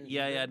I'm Messing in.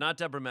 yeah, either. yeah, not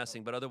Deborah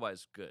Messing, but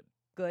otherwise good.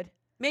 Good.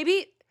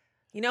 Maybe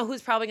you know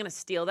who's probably gonna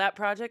steal that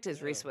project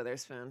is Reese Who?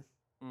 Witherspoon.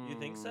 You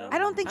think so? I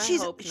don't think I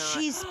she's hope not.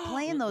 she's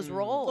playing those Mm-mm.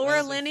 roles. Laura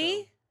don't think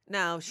Linney?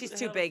 No, Who she's the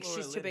too hell is big. Laura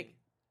She's too big. Linney?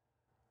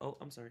 Oh,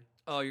 I'm sorry.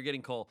 Oh, you're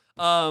getting cold.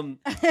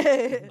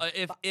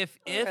 If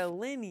Laura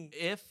Linney.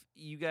 if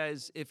you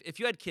guys if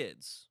you had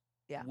kids,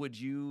 Yeah. would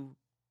you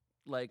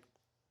like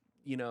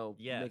make them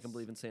Yes.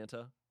 believe in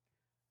Santa?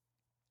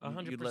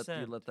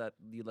 100%.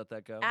 You'd let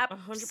that go.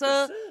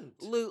 100%.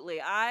 Absolutely.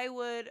 I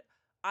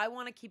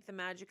want to keep the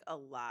magic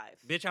alive.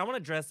 Bitch, I want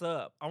to dress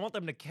up. I want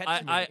them to catch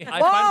I me. I,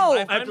 I Whoa! find, I I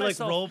have find to like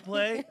myself, role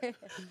play.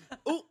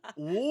 Ooh,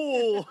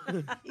 ooh.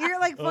 You're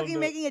like Oh, fucking no.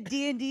 making a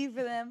D&D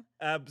for them.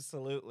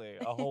 Absolutely,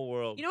 a whole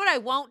world. You know what I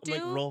won't I'm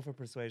do? like roll for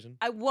persuasion.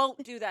 I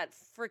won't do that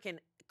freaking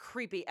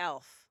creepy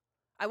elf.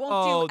 I won't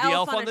Oh, do the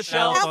elf elf on a the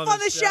shelf. shelf. Elf on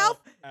the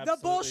shelf. The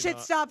Absolutely bullshit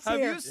not. stops Have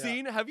here.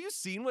 you Have you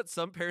seen what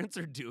some parents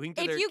are doing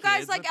to If their you guys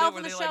kids like with it, Elf where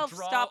on the they, Shelf, like,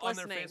 draw stop on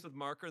their listening. face with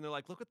marker and they're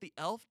like, look what the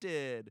elf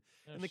did,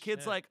 Oh, and the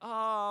kid's shit. like,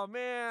 oh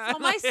man. So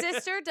my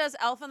sister does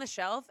Elf on the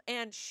Shelf,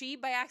 and she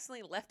by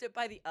accident left it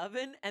by the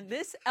oven, and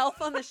this Elf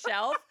on the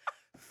Shelf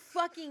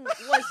fucking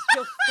was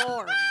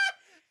deformed.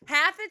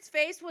 Half its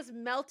face was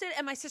melted,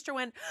 and my sister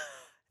went,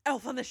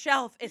 Elf on the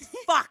Shelf is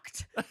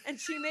fucked. And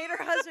she made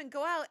her husband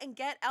go out and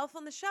get Elf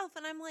on the Shelf,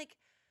 and I'm like,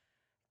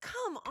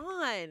 come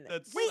on.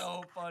 That's Wait,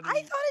 so funny.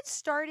 I thought it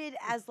started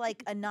as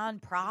like a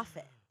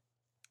nonprofit.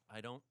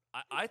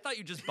 I thought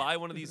you just buy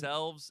one of these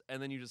elves and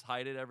then you just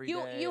hide it every day.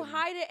 You and-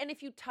 hide it, and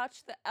if you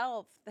touch the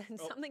elf, then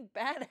Oh. something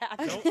bad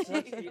happens. Don't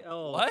touch the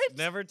elf. What?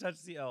 Never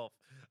touch the elf.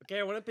 Okay,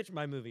 I want to pitch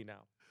my movie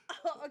now.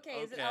 Oh, okay,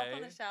 is it Elf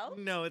on the Okay. Shelf?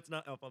 No, it's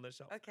not Elf on the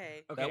Shelf.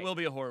 Okay. Okay. That will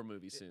be a horror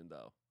movie soon,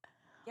 though.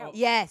 Yeah, Oh.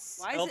 Yes.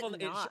 Why is Elf it on the,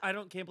 not? I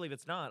can't believe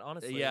it's not.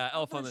 Honestly. Yeah,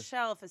 Elf on the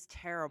Shelf is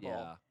terrible.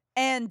 Yeah.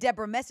 And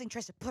Deborah Messing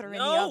tries to put her in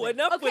the No, oven.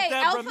 enough with Okay,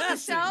 Deborah Elf on the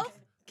Messing. Shelf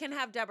can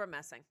have Deborah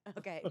Messing.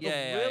 Okay. Yeah,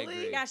 I Really?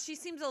 agree. Yeah, she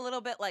seems a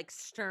little bit like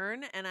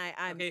stern, and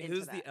I'm Okay, into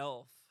who's that. the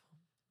elf?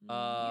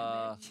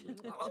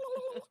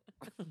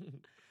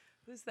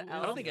 Who's the I I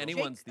elf? don't think Jake-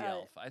 anyone's the uh,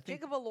 elf. I think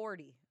Jacob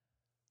Elordi.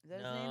 Is that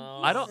his name?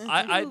 No. I don't.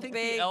 I Too think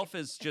big. the elf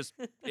is just.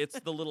 It's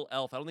the little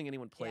elf. I don't think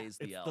anyone plays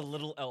the It's elf. the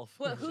little elf.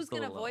 Well, It's who's just the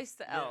gonna little elf. voice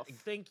the Yeah, elf?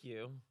 thank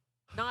you.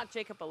 Not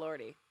Jacob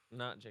Elordi.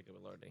 Not Jacob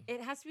Elordi.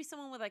 It has to be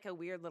someone with like a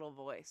weird little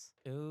voice.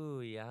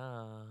 Ooh,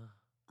 yeah.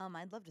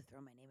 I'd love to throw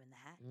my name in the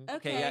hat.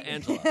 Okay, yeah, Okay.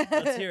 Angela.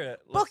 Let's hear it.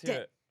 Let's Booked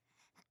hear it.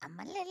 I'm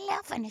a little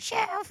elf on the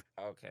shelf.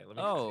 Okay, let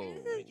me. Oh.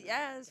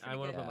 Yeah, it's I pretty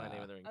want to good. put my Yeah.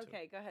 name in the ring too.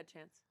 Okay, go ahead,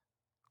 Chance.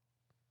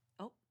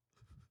 Oh,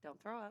 Don't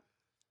throw up.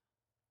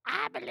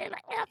 I'm a little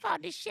elf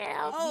on the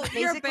shelf. Oh,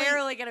 He you're basically-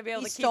 barely gonna be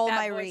able He to keep stole that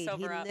my read. He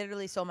voiceover up.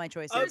 literally stole my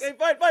choices. Okay,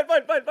 fine. I'm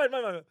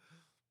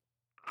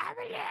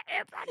a little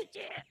elf on the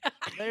shelf.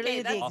 Literally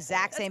the that's-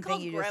 exact That's same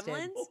called thing you just did.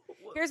 Gremlins.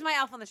 Here's my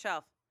elf on the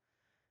shelf.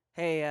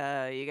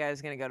 Hey, you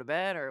guys gonna go to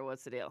bed or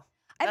what's the deal?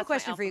 I have a That's my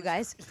question elf for on you the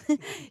guys.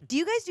 Do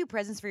you guys do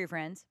presents for your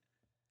friends?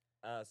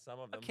 Some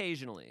of them.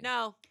 Occasionally.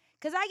 No.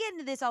 Because I get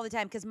into this all the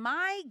time. Because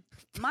my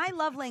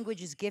love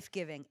language is gift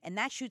giving, and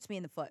that shoots me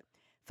in the foot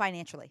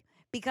financially.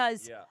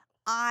 Because Yeah.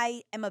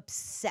 I am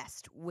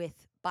obsessed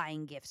with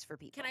buying gifts for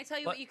people. Can I tell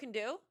you But- what you can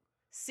do?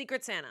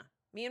 Secret Santa.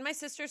 Me and my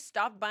sister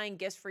stopped buying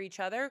gifts for each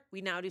other.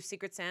 We now do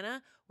Secret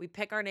Santa. We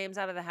pick our names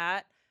out of the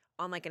hat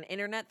on like an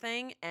internet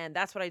thing, and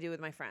that's what I do with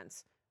my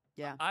friends.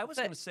 Yeah. I was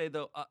But- going to say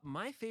though,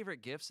 my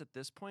favorite gifts at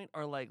this point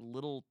are like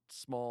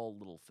small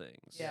little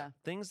things. Yeah.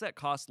 Things that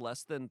cost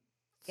less than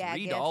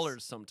Gag $3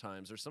 gifts.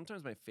 sometimes, or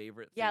sometimes my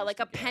favorite. Yeah, things like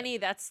to a get. penny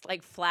that's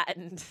like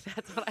flattened.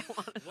 That's what I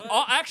want.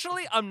 Oh,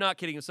 actually, I'm not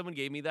kidding. If someone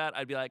gave me that,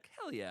 I'd be like,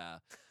 hell yeah.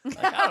 Like,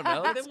 I don't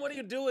know. Then what do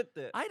you do with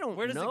it? I don't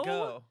Where does know. it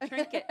go?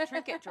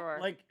 Trinket drawer.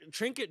 Like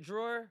trinket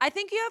drawer? I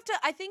think you have to.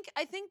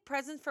 I think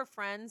presents for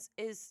friends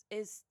is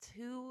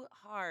too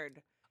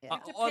hard. Yeah.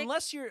 have to pick-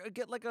 Unless you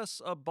get like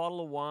a bottle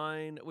of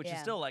wine, which is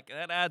Yeah. still like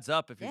that adds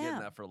up if you're Yeah. getting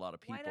that for a lot of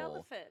White people.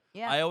 elephant.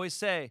 Yeah. I always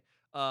say,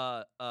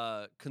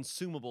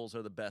 consumables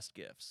are the best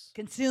gifts.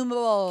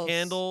 Consumables.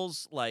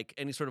 Candles, like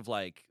any sort of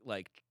like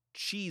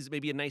cheese,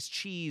 maybe a nice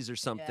cheese or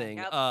something,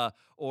 Yep.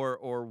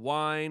 or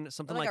wine,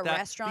 something like like a that.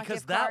 restaurant because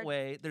gift that card?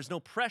 way there's no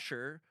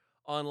pressure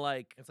on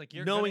like It's like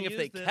you're knowing gonna if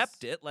they use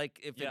kept this. it. Like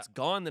if Yeah. it's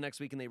gone the next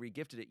week and they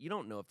regifted it, you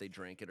don't know if they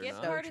drank it or Gift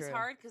not. So card is true.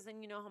 hard because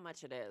then you know how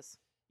much it is.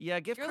 Yeah,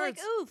 gift You're cards.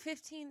 like, ooh,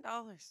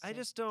 $15. I to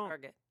just don't.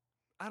 Target.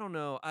 I don't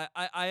know.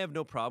 I have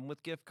no problem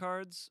with gift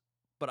cards,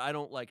 but I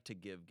don't like to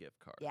give gift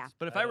cards. Yeah.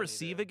 But if I I, don't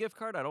receive either. a gift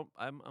card,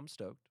 I'm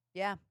stoked.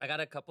 Yeah. I got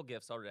a couple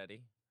gifts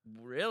already.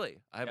 Really?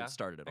 I haven't Yeah,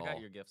 started at I all.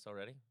 got your gifts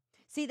already.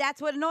 See,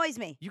 that's what annoys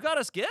me. You got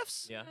us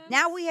gifts? Yeah.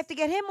 Now we have to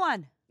get him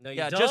one. No, you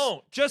Yeah,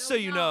 don't. just No, so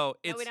we you don't. know, No,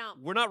 we it's don't.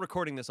 we're not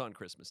recording this on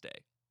Christmas Day,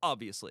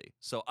 obviously.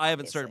 So I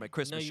haven't started Obviously. my No,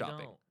 Christmas you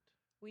shopping. don't.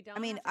 We don't.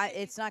 I mean, have to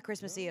get it's not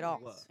Christmassy at No,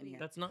 all. in here.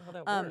 That's not how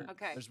that Um, works.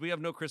 Okay. We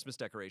have no Christmas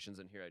decorations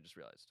in here. I just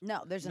realized.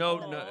 No, there's No,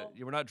 nothing.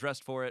 no, we're not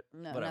dressed for it.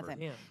 No, Whatever. nothing.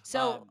 Damn.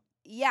 So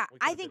yeah, We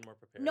I could've been think more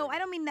no, I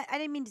prepared. don't mean that. I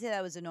didn't mean to say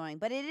that was annoying,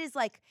 but it is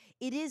like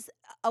it is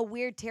a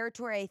weird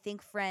territory. I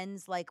think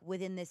friends like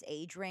within this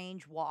age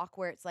range walk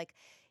where it's like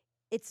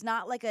it's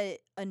not like a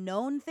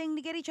known thing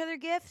to get each other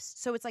gifts.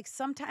 So it's like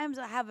sometimes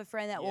I have a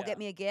friend that will Yeah. get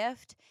me a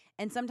gift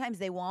and sometimes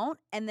they won't.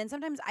 And then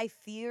sometimes I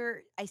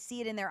see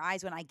it in their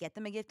eyes when I get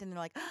them a gift and they're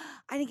like,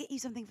 I didn't get you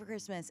something for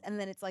Christmas. And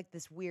then it's like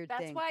this weird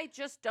That's thing. why I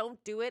just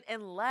don't do it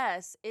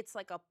unless it's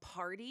like a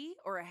party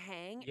or a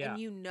hang, Yeah.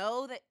 and you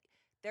know that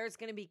there's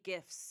going to be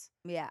gifts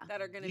Yeah. that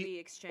are going to The be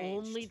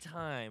exchanged. Only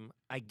time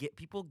I get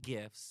people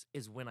gifts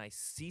is when I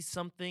see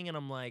something and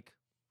I'm like,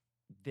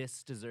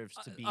 this deserves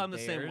to be I'm the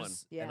same one.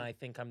 theirs, Yeah. and I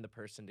think I'm the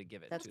person to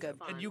give it That's to good.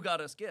 them. And you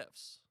got us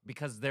gifts.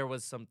 Because there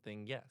was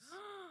something, yes.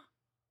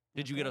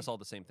 Did you get Okay. us all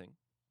the same thing?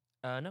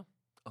 No.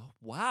 Oh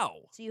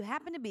wow. So you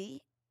happen to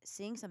be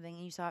seeing something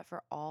and you saw it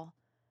for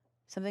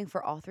something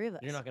for all three of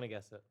us. You're not going to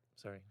guess it.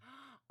 Sorry.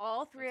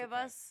 All three That's of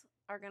okay. us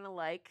are going to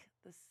like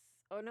this.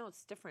 Oh, no,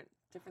 it's different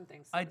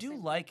things. I not the do same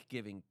thing. like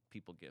giving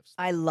people gifts.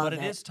 I love but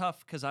it. it is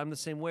tough because I'm the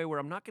same way where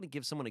I'm not going to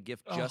give someone a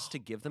gift just Oh, to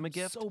give them a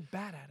gift. So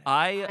bad at it.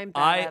 I'm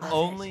bad I at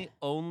it.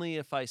 only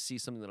if I see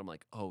something that I'm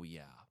like, oh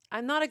yeah.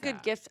 I'm not a good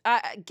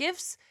that.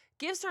 gift.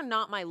 Gifts are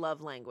not my love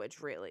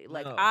language, really.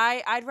 Like No.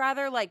 I'd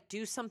rather like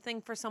do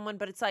something for someone,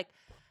 but it's like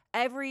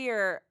every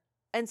year.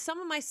 And some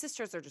of my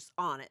sisters are just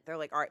on it. They're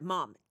like, all right,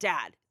 mom,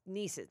 dad,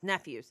 nieces,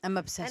 nephews. I'm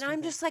obsessed And with I'm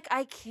it. just like,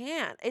 I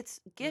can't. It's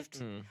gift.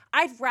 Mm-mm.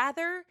 I'd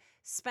rather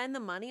spend the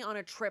money on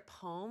a trip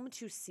home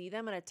to see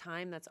them at a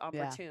time that's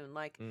Yeah. opportune.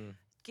 Like Mm.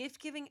 gift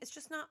giving, it's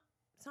not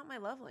my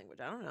love language.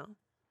 I don't know.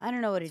 I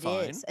don't know what it is.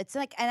 Fine. It's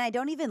like, and I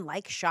don't even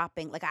like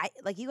shopping.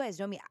 Like you guys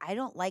know me. I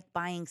don't like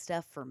buying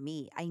stuff for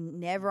me. I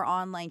never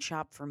online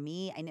shop for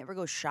me. I never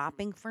go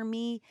shopping for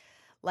me.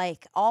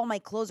 Like all my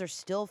clothes are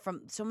still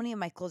from. So many of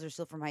my clothes are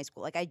still from high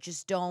school. Like I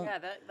just don't. Yeah,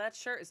 that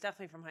shirt is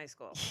definitely from high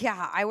school.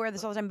 Yeah, I wear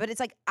this all the time. But it's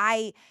like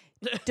I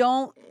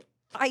don't.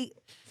 I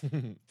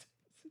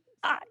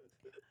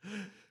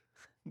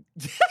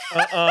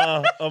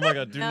Oh my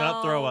God. Do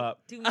not throw No,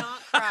 up. Do not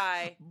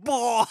cry.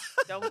 Boah.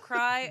 Don't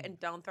cry and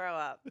don't throw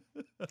up.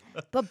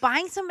 But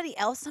buying somebody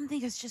else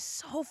something is just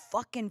so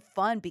fucking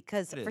fun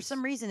because It for is.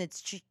 some reason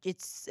it's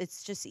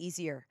just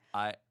easier.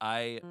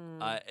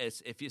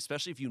 It's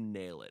especially if you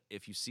nail it.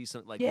 If you see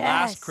something like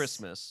Yes.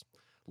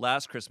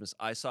 last Christmas,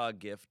 I saw a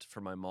gift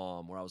for my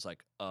mom where I was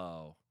like,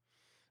 oh,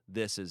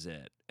 this is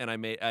it, and I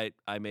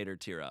made her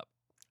tear up.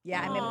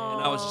 Yeah, I And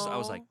remember. I was Aw.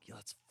 like, yeah,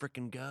 let's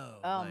freaking go.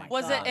 Oh my Like,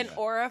 Was it an gosh.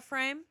 aura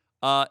frame?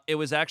 It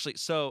was actually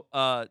so.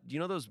 Do you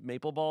know those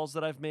maple balls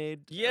that I've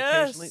made?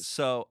 Yes. occasionally?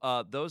 So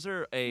those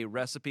are a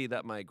recipe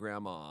that my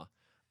grandma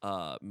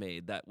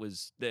made.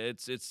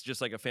 It's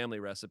just like a family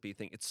recipe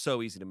thing. It's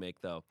so easy to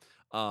make though.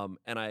 And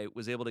I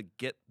was able to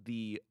get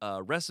the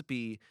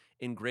recipe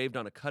engraved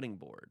on a cutting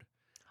board.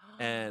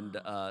 And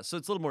so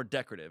it's a little more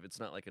decorative. It's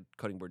not like a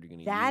cutting board you're going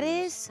to use. That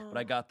is But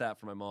I got that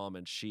from my mom,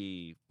 and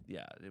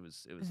it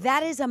was.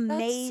 that awesome. is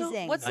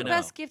amazing. What's I the know.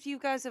 best gift you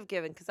guys have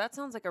given? Because that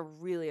sounds like a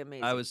really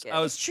amazing I was gift. I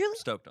was It's truly-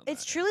 stoked on that.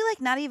 It's truly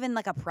like not even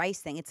like a price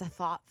thing. It's a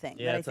thought thing.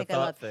 Yeah, that it's I a think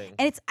I love. thought thing.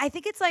 And I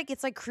think it's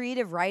like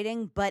creative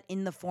writing, but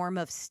in the form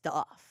of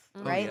stuff,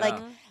 right?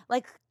 yeah.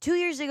 Like 2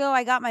 years ago,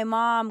 I got my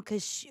mom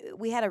because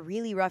we had a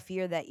really rough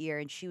year that year,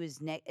 and she was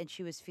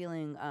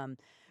feeling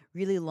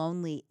really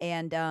lonely,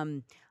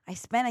 and I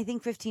spent I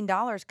think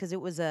 $15 because it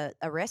was a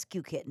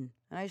rescue kitten,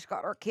 and I just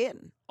got her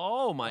kitten.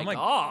 Oh my Oh my-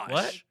 gosh!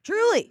 what?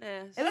 Truly,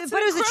 Yeah. It That's was- an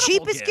but it was the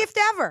incredible cheapest gift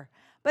ever.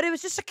 But it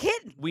was just a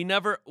kitten. We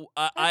never.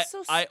 I That's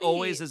so I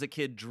always, sweet. as a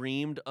kid,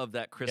 dreamed of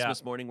that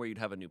Christmas morning where you'd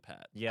have a new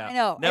pet. Yeah. I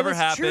know. Never it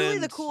was truly the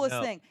happened. coolest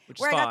No. thing. Which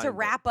is Where I got to fine, but-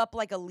 wrap up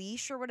like a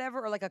leash or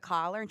whatever, or like a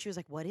collar, and she was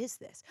like, "What is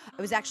this?"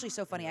 It was actually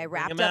so funny. I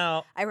Bring 'em wrapped up.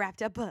 out. I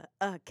wrapped up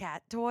a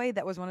cat toy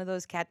that was one of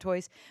those cat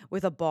toys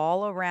with a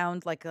ball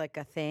around like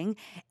a thing,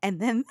 and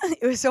then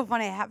it was so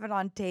funny. I have it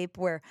on tape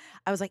where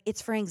I was like,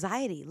 "It's for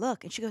anxiety.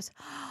 Look," and she goes,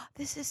 oh,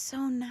 "This is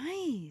so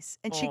nice,"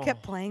 and she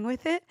kept playing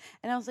with it,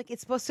 and I was like,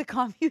 "It's supposed to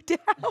calm you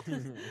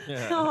down." Yeah.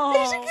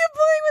 And she kept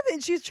playing with it.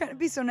 And she was trying to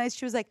be so nice.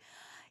 She was like,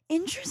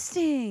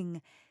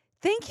 interesting.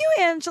 Thank you,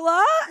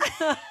 Angela.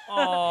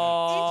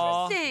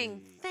 Aww.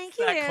 Interesting. Thank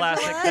you, That Angela.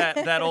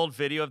 classic, that old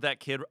video of that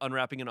kid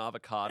unwrapping an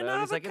avocado.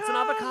 and he's like, "It's an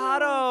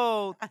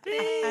avocado."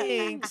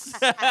 Thanks.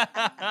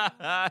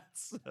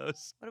 It's so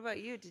What about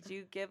you? Did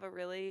you give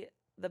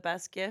the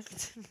best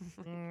gift?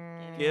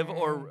 give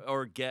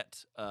or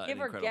get an Give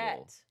or incredible.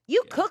 get.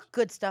 You gift. cook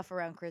good stuff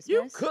around Christmas.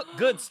 You cook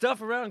good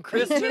stuff around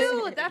Christmas.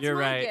 Dude, that's You're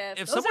my right.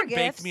 gift. If Those are someone baked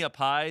gifts. me a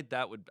pie,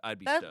 I'd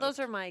be stoked. Those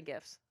are my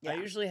gifts. Yeah. I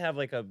usually have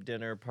like a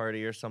dinner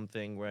party or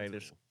something where I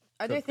just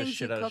Are there cook the things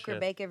you shit out of cook or shit.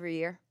 bake every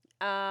year?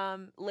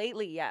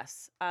 Lately,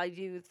 yes, I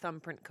do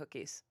thumbprint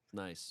cookies.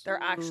 nice.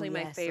 They're actually Ooh, my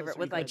yes, those favorite. are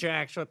With good. like, put your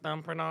actual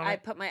thumbprint on I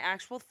it. put my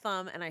actual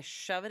thumb and I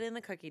shove it in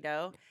the cookie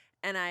dough,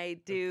 and I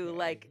do Okay.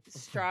 like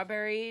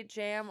strawberry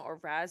jam or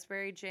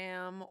raspberry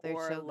jam They're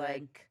or so good.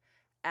 like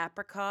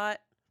apricot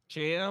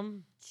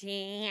Jam.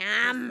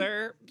 jam.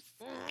 Slurps.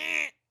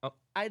 Oh.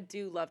 I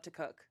do love to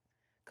cook.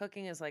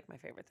 Cooking is like my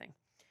favorite thing.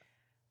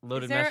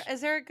 Loaded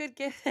Is there a good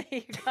gift that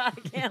you got?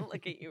 I can't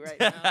look at you right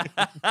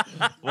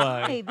now.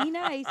 Why? Hey, be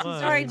nice. He's Why?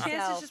 Sorry, enjoying Chance is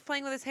himself. just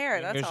playing with his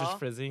hair. That's Yours all. just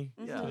frizzy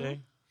Mhm.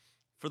 today.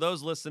 For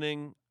those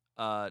listening,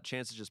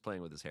 Chance is just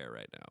playing with his hair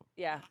right now.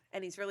 Yeah,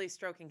 and he's really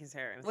stroking his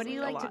hair. and What do it's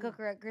you a like to lot. cook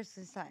at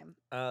Christmas time?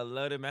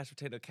 Loaded mashed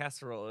potato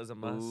casserole is a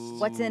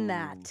must. What's in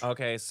that?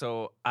 Okay,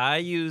 so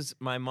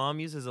my mom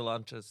uses a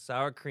lunch of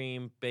sour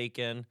cream,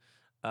 bacon,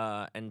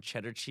 and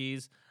cheddar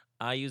cheese.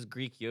 I use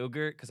Greek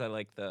yogurt because I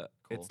like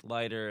it's Cool.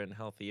 lighter and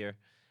healthier.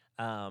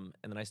 And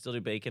then I still do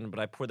bacon, but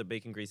I pour the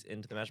bacon grease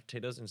into the mashed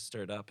potatoes and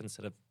stir it up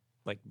instead of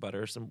like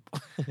butter or some.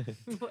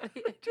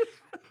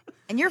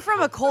 And you're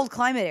from a cold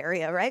climate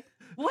area, right?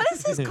 What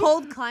is this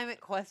cold climate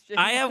question?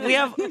 we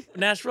have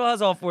Nashville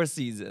has all 4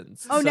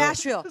 seasons. Oh, so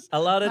Nashville. A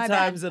lot of My bad.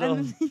 times it'll.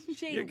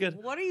 Jane, You're good.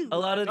 What are you? A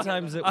lot of laughing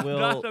times about? it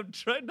will. I'm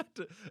trying not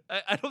to.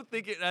 I don't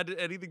think it had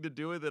anything to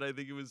do with it. I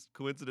think it was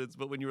coincidence.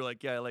 But when you were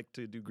like, "Yeah, I like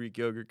to do Greek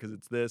yogurt because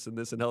it's this and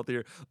this and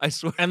healthier," I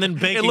swear. And then it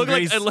bacon looked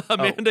grease. like Oh.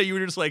 Amanda. You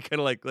were just like kind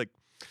of like.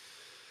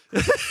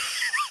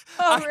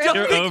 Oh, I really? don't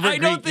You're think, over I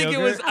don't Greek think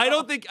it was. yogurt? I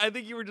don't think. I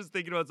think you were just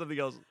thinking about something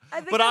else.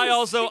 think But I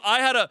was also I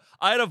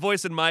had a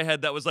voice in my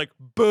head that was like,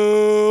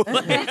 "Boo!"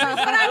 But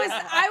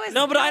I was.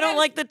 No, but I don't kind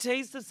like the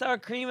taste of sour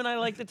cream, and I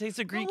like the taste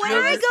of Greek When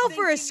yogurt. I was go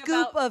for a thinking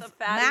scoop about of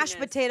the mashed fattiness.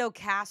 potato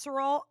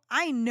casserole,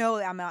 I know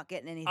I'm not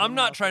getting anything. I'm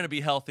not healthy. trying to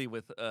be healthy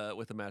with a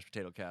mashed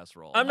potato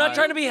casserole. I'm not I-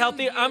 trying to be do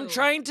healthy. I'm you.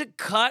 trying to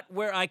cut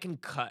where I can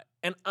cut.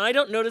 And I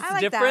don't notice I the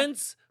like that.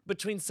 difference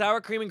between sour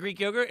cream and Greek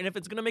yogurt. And if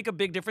it's going to make a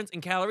big difference in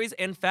calories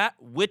and fat,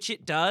 which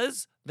it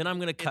does, then I'm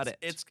going to cut it.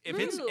 It's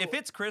Ooh. if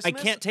it's Christmas,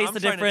 can't taste I'm the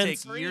trying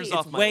difference. To take years It's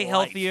off It's my way life.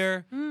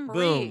 healthier. Mm.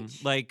 Boom.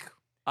 Preach. Like,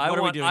 I what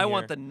are we want doing I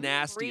want here? the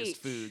nastiest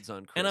Preach. foods on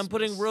Christmas. And I'm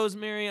putting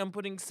rosemary, I'm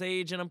putting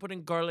sage, and I'm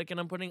putting garlic, and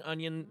I'm putting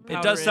onion It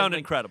powder does in, sound like,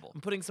 incredible. I'm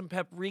putting some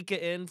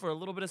paprika in for a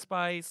little bit of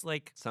spice.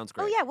 Like, Sounds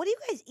Oh great. yeah, what do you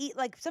guys eat?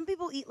 Like some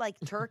people eat like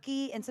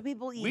turkey, and some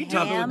people eat We do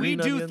ham. we Green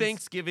do onions.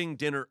 Thanksgiving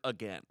dinner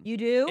again. You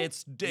do?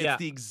 It's Yeah.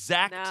 the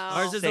exact No.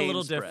 Ours is a same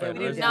little spread. different.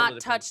 We Ours do is a little not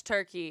different. touch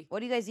turkey. What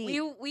do you guys eat? We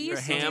You're a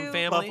used to ham do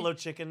family? buffalo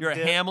chicken. You're a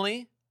dip.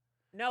 hamly.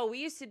 No, we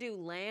used to do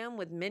lamb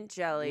with mint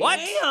jelly. What?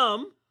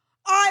 Ham?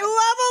 I We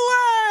love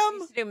a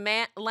lamb. used to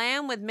do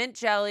lamb with mint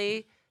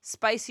jelly,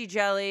 spicy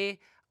jelly,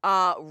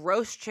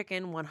 roast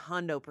chicken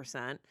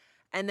 100%.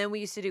 And then we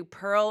used to do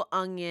pearl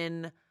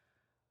onion,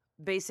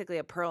 basically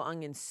a pearl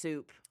onion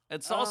soup.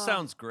 It all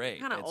sounds great.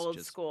 Kind of It's old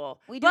just- school.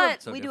 We do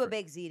but, So we do a different.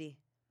 baked ziti.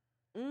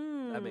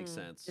 That makes Mm.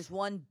 sense. Just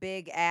one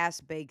big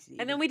ass baked ziti.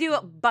 And then we do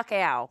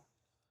bacalhau.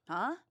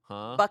 huh?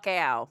 Huh?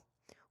 Bacalhau.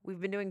 We've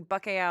been doing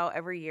bacalhau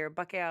every year.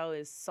 Bacalhau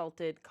is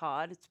salted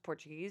cod. It's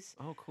Portuguese.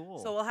 Oh, cool.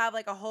 So we'll have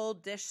like a whole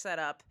dish set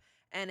up,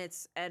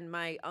 and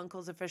my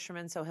uncle's a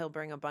fisherman, so he'll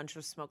bring a bunch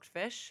of smoked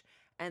fish.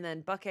 And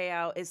then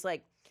bacalhau is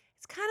like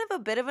it's kind of a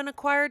bit of an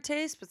acquired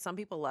taste, but some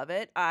people love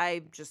it.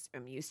 I just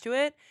am used to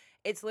it.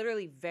 It's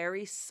literally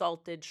very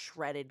salted,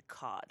 shredded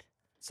cod.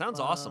 Sounds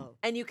awesome. Whoa.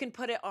 And you can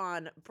put it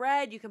on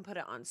bread. You can put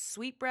it on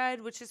sweet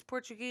bread, which is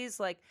Portuguese.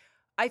 Like,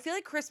 I feel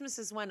like Christmas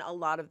is when a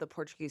lot of the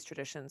Portuguese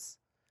traditions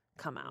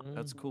come out.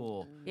 That's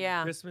cool.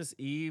 Yeah. Christmas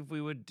Eve, we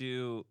would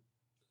do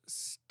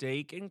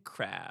steak and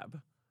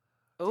crab.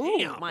 Oh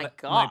Damn, my but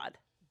God.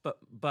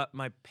 But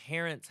my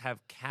parents have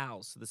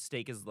cows, so the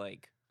steak is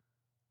like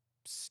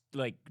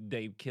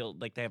they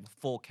killed, like they have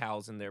full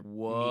cows in their meat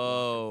and everything.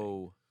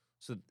 Whoa.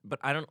 So, but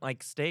I don't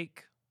like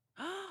steak,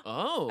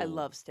 Oh. I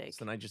love steak.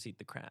 so then I just eat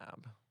the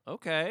crab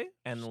Okay.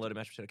 and the loaded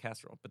mashed potato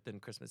casserole. But then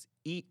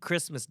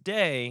Christmas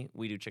Day,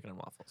 we do chicken and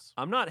waffles.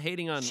 I'm not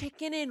hating on.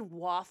 Chicken and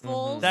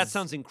waffles. That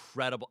sounds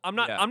incredible. I'm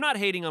not. Yeah. I'm not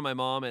hating on my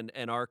mom and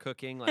our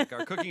cooking. Like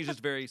our cooking is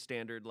just very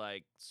standard,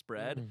 like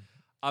spread. Mhm.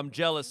 I'm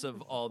jealous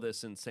of all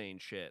this insane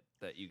shit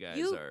that you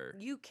guys are.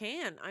 You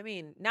can. I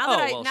mean, now Oh, that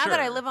I well, now that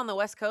I sure. live on the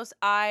West Coast,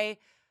 I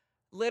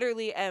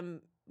literally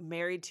am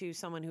married to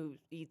someone who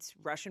eats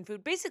Russian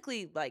food,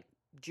 basically like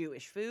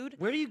Jewish food.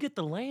 Where do you get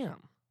the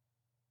lamb?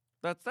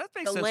 That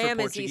makes The sense lamb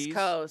for is East Portuguese.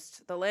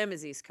 Coast. The lamb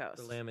is East Coast.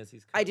 The lamb is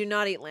East Coast. I do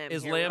not eat lamb.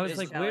 Is here, lamb- I let was me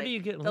like, tell where you. do you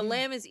get The lamb?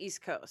 lamb is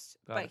East Coast,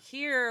 Got but it.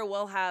 here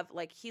we'll have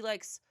like he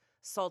likes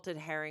salted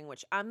herring,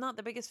 which I'm not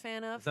the biggest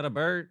fan of. Is that a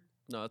bird?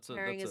 No, it's a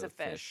Herring that's is a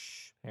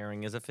fish.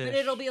 Herring is a fish. But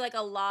it'll be like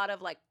a lot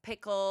of like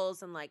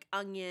pickles and like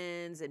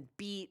onions and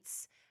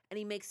beets. And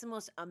he makes the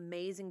most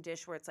amazing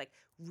dish where it's like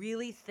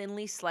really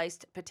thinly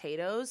sliced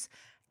potatoes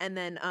and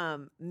then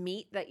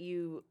meat that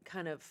you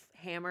kind of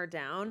hammer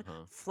down,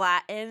 Uh-huh.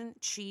 flatten,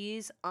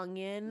 cheese,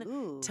 onion,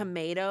 Ooh.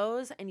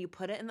 tomatoes, and you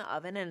put it in the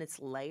oven and it's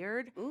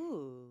layered.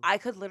 Ooh. I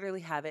could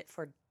literally have it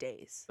for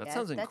days. That Yeah,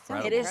 sounds that sounds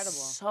incredible. It is incredible.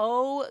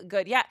 so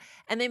good. Yeah.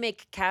 And they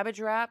make cabbage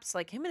wraps.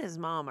 Like him and his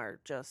mom are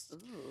just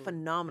Ooh.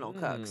 phenomenal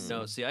cooks.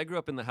 No, see, I grew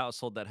up in the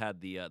household that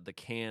had the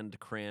canned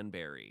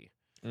cranberry.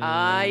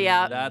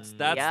 Yeah. That's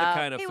Yeah. the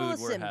kind of Hey, food well,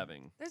 we're listen,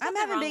 having. There's I'm nothing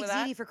having wrong baked with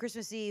that. ziti for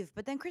Christmas Eve,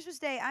 but then Christmas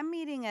Day I'm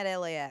meeting at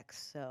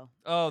LAX. So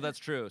Oh, that's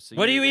true. So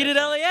What do you eat at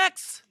actually-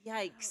 LAX?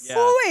 Yikes.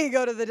 Yeah. we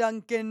go to the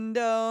Dunkin'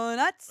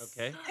 Donuts.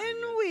 Okay.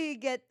 And we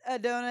get a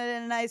donut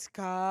and a nice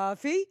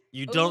coffee.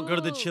 You don't go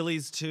to the Ooh.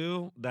 Chili's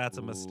too? That's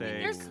a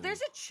mistake.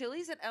 There's a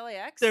Chili's at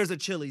LAX. There's a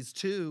Chili's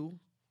too.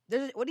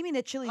 What do you mean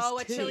a Chili's oh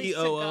a too? Chili's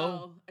to COO.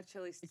 go. A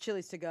Chili's. A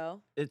Chili's to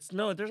go. It's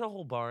no, there's a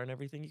whole bar and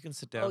everything. You can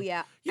sit down. Oh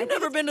yeah. You've I think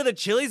never been to the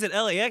Chili's at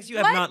LAX. You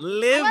have What? not I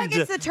lived. think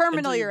it's the terminal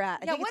until you- you're at.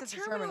 I Yeah, think what it's at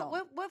the terminal?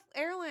 terminal. What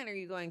airline are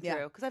you going Yeah.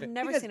 through? Because I've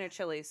never Because seen a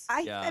Chili's.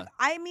 Yeah.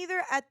 I'm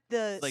either at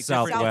the Like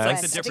Southwest.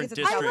 different, it's like the I think different it's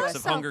at I love districts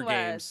of Hunger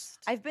Games. Southwest.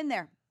 I've been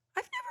there.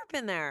 I've never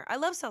been there. I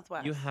love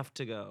Southwest. You have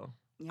to go.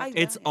 You have I- to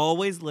It's go.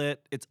 always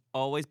lit. It's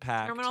always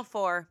packed. Terminal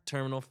 4.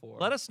 Terminal 4.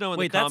 Let us know in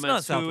Wait, the that's not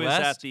comments who is at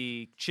Southwest.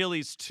 the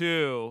Chili's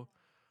 2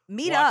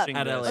 Meet up. watching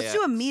At this. Let's do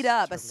a LAX. meet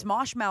up, a Terminal.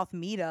 Smosh Mouth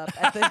meet up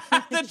at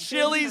the The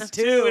Chili's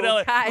 2 in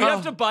LA. Guys. You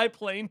have to buy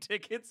plane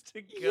tickets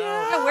to go.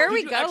 Yeah, where are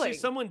we Actually, going?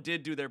 someone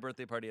did do their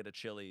birthday party at a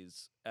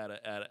Chili's at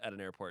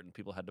an airport, and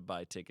people had to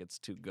buy tickets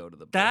to go to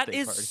the That birthday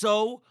is party.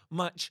 so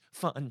much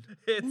fun.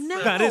 It's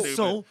No. That is stupid.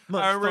 so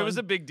much I remember it was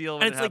fun. a big deal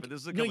when And it it's like, happened.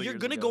 This was a no, couple you're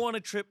years gonna ago. go on a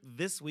trip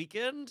this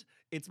weekend.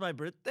 It's my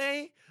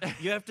birthday.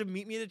 You have to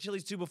meet me at the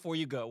Chili's too before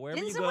you go. Wherever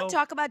Didn't you someone go.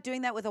 talk about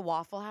doing that with a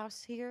Waffle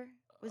House here?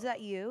 Was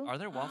that you? Are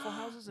there Waffle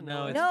Houses in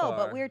No, LA? it's No, far.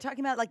 but we were talking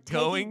about like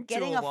Going to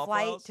getting a a Waffle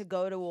flight House? to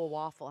go to a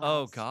Waffle House.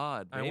 Oh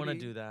God, I want to baby.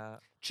 do that.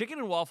 Chicken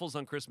and waffles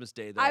on Christmas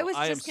Day. Though I was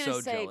I just am gonna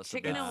so say jealous of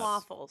chicken and that.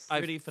 waffles. I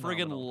Pretty friggin'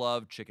 phenomenal.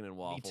 love chicken and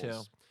waffles.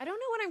 too. I don't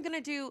know what I'm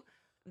gonna do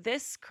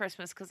this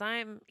Christmas because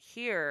I'm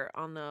here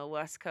on the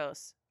West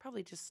Coast.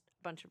 Probably just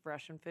a bunch of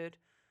Russian food.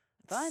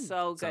 It's Fun.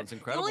 So good. Sounds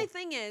incredible. The only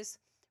thing is,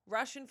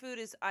 Russian food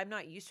is I'm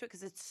not used to it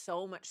because it's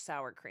so much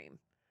sour cream.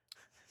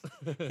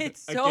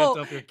 It's I so- can't tell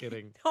if you're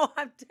kidding. No,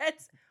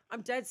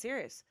 I'm dead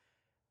serious.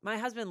 My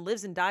husband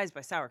lives and dies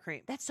by sour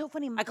cream. That's so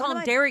funny. I call One him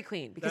of my- Dairy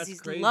Queen because That's he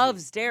crazy.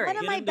 loves dairy. One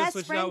of Get my him to best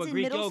switch it out friends with in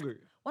Greek middle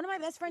yogurt. One of my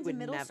best friends Would in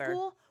middle never.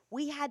 school,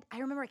 I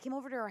remember I came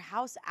over to her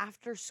house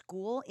after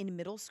school in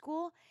middle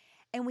school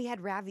and we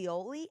had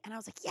ravioli and I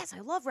was like, "Yes,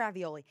 I love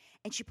ravioli."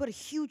 And she put a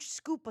huge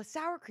scoop of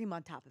sour cream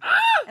on top of it.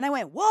 And I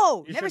went,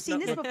 "Whoa, You never sure seen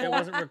it's this not- before." It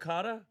wasn't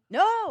ricotta.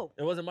 No.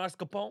 It wasn't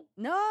mascarpone.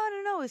 No,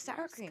 it was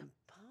sour cream.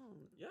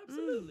 Mascarpone.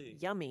 Yeah,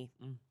 Yummy.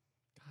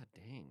 God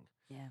dang.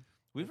 Yeah.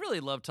 We really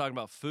love talking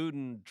about food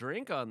and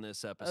drink on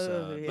this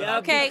episode. yeah. but Yeah,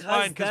 okay. because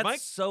Fine, 'cause that's Mike-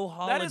 so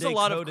holiday that is a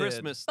lot of coded.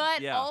 Christmas.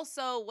 But yeah.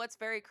 also, what's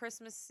very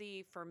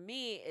Christmassy for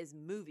me is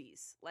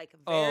movies. Like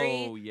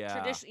very Oh, yeah.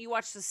 traditional. You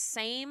watch the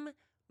same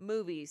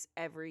movies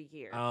every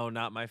year. Oh,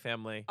 not my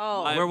family.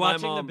 Oh, I- We're my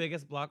watching the mom-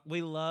 biggest block.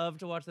 We love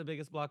to watch the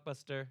biggest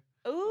blockbuster.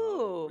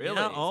 ooh, Really?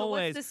 Yeah, So So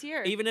always. what's this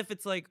year? Even if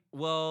it's like,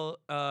 well,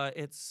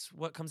 it's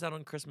what comes out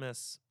on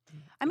Christmas.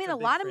 I mean, It's a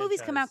big lot of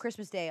movies come out franchise.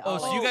 Christmas Day. Oh,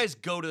 so always. you guys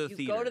go to the You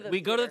theater. go to the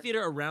We go to the theater.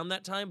 theater around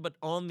that time, but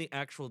on the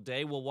actual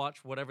day, we'll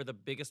watch whatever the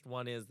biggest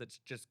one is that's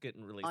just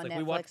getting released. On Like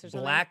we Netflix watched or something?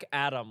 Black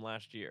Adam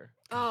last year.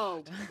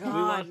 oh We God,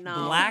 watched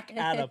no. Black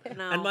Adam,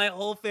 No. and my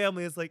whole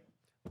family is like,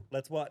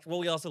 Let's watch. Well,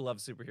 we also love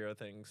superhero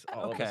things.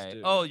 All of us Okay.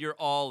 do. Oh, you're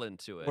all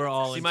into it. we're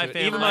all see into my it.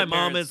 family. Even my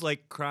mom parents- is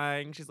like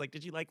crying. She's like,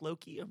 "Did you like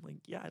Loki?" I'm like,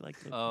 "Yeah, I like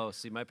Loki." Oh,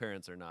 see, my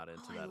parents are not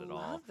into Oh, that I at all.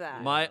 love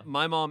that.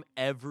 My mom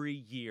every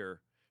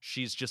year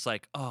she's just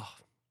like, oh,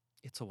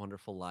 It's a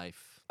Wonderful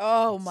Life.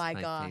 Oh It's my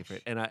gosh.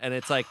 favorite. And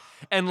it's like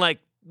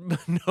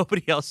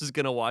nobody else is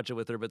gonna watch it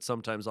with her, but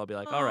sometimes I'll be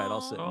like, all right,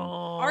 I'll sit. and-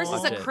 Ours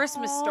is Watch a it.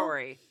 Christmas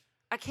story.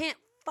 I can't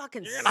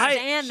fucking You're gonna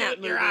stand that shoot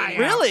movie. your eye out.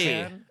 anymore. Really?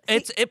 man.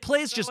 It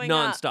plays just Growing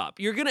up- nonstop.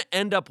 You're gonna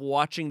end up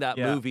watching that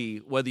Yeah. movie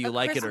whether you A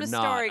like Christmas it or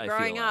not. Story. I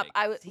Growing feel up,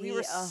 like. we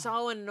were See, oh.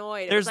 so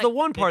annoyed. It There's was the like,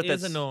 one part It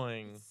is that's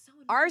annoying. so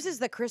annoying. Ours is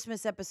the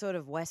Christmas episode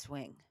of West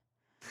Wing.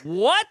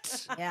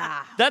 what?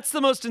 Yeah. That's the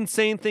most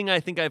insane thing I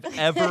think I've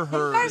ever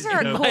heard guys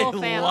are a in cool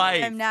my family.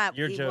 life. I'm not.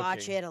 You're we watch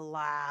joking. it a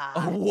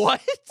lot.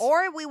 What?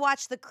 Or we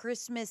watch the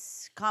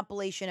Christmas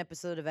compilation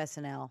episode of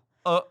SNL.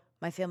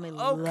 My family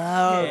loves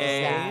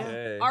Okay.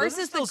 that. Ours Those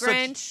are is the still such-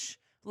 Grinch.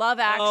 Love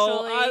Actually.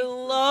 Oh, I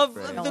love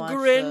Right. the Don't watch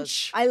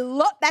Grinch. I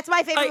love. That's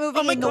my favorite movie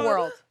oh my in the God.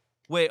 world.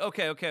 Wait,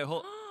 okay.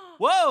 Hold.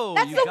 Whoa,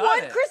 That's you the got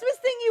one it. Christmas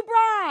thing you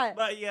brought.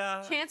 But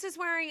yeah, Chance is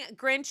wearing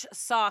Grinch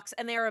socks,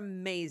 and they are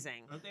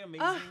amazing. aren't they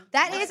amazing?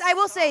 That is, I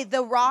will say,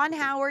 the Ron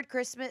Howard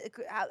Christmas,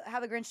 How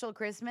the Grinch Stole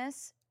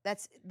Christmas.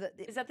 That's the.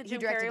 Is that the he Jim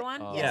directed Carrey it.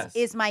 one? Oh. Yes,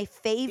 Yes. is my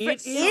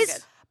favorite. It is. So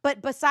good.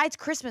 But besides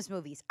Christmas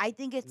movies, I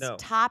think it's No.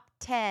 top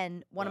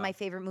 10, one of Wow. my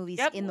favorite movies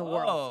Yep. in the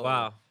world. Whoa.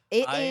 Wow.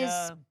 It I,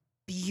 is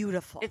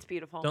beautiful. It's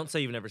beautiful. Don't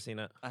say you've never seen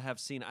it. I have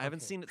seen. I haven't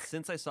Okay. seen it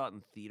since I saw it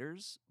in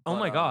theaters. Oh but,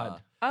 my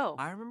God. Oh.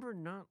 I remember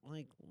not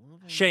like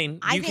loving it. Shane,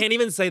 I you think- can't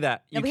even say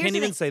that. No, You but here's can't the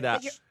even thing, say that.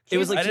 but you're- It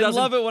was like I didn't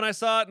 2000 love it when I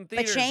saw it in But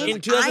theaters. Shane, In I know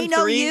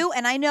 2003? you,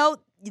 and I know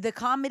the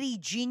comedy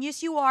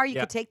genius you are. You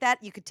Yeah. could take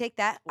that. You could take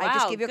that. Wow, I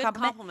just give you a good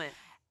compliment.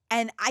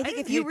 And I think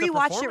didn't if you hate the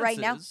rewatched it right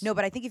now, performances. no,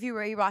 but I think if you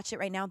rewatch it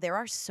right now, there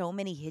are so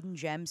many hidden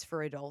gems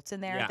for adults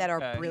in there Yeah. that are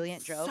Okay.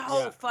 brilliant jokes. So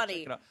Yeah. funny.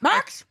 Check it out.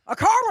 Max, a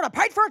car would have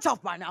paid for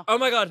itself by now. Oh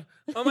my God.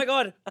 Oh my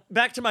God.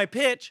 Back to my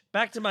pitch.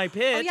 Back to my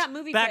pitch. Oh yeah,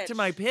 movie Back pitch. to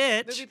my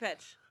pitch. Movie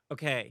pitch.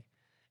 Okay.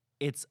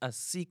 It's a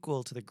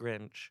sequel to The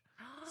Grinch.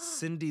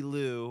 Cindy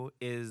Lou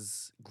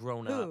is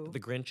grown Who? up. The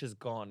Grinch is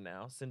gone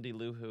now. Cindy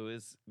Lou Who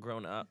is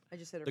grown up. I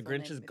just said her The full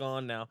Grinch name. is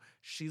gone now.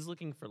 She's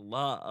looking for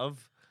love.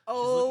 She's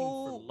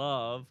Oh, looking for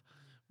love,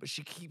 but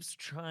she keeps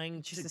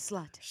trying she's to. a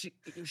slut.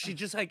 She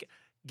just like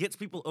gets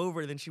people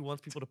over, and then she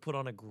wants people to put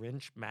on a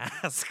Grinch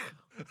mask.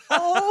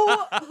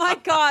 Oh my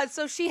God!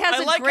 So she has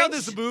I a like Grinch. how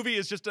this movie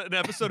is just an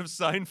episode of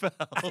Seinfeld.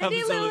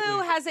 Cindy Lou Who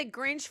Absolutely. has a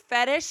Grinch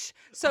fetish,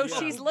 so Yeah.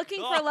 she's looking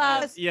for God.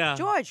 love. Yeah.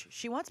 George,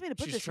 she wants me to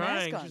put She's this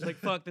trying. mask on. She's like,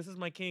 "Fuck, this is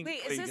my kink."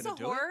 Wait, Are is you this a gonna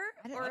do it? horror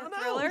I don't- or I a don't know.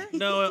 thriller?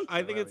 No, I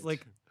All think right, it's we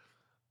like,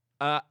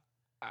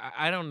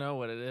 I don't know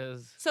what it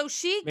is. So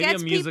she Maybe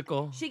gets a peop-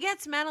 musical. She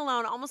gets men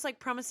alone, almost like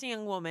Promising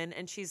Young Woman,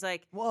 and she's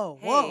like, Whoa,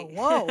 hey.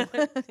 whoa,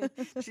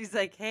 whoa. she's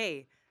like,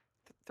 hey,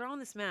 throw on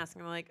this mask.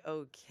 And I'm like,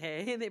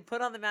 okay. And they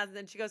put on the mask, and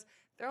then she goes,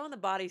 throw on the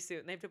bodysuit.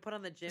 And they have to put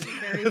on the Jim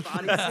Carrey That's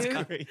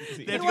bodysuit.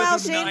 crazy. They have to Well, go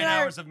through Shane 9 and I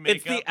are- hours of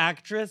It's makeup. the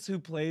actress who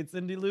played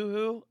Cindy Lou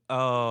Who.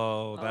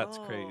 Oh, that's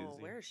Oh, crazy.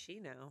 Where is she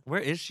now?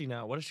 Where is she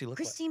now? What does she look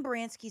Christine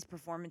Baranski's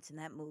performance in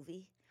that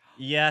movie like?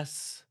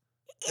 Yes.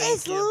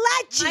 is you.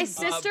 legend. My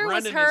sister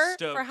was Brendan is her stoked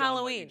for on what you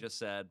Halloween. just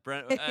said.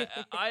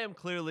 I am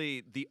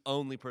clearly the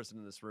only person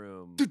in this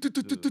room.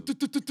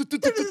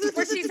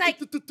 Where she's like,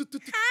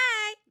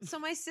 hi. So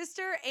my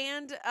sister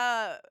and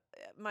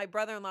my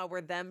brother-in-law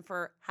were them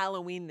for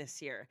Halloween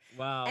this year.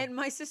 Wow. And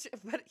my sister,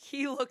 but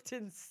he looked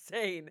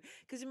insane.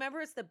 Because remember,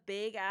 it's the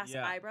big ass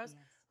Yeah. eyebrows.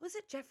 Was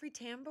it Jeffrey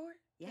Tambor?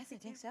 Yes, I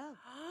think so.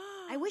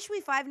 I I wish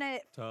we Five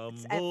Nights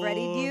at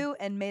Freddy'd you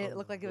and made it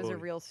look like it was a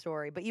real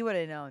story, but you would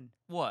have known.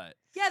 What?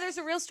 Yeah, there's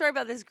a real story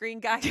about this green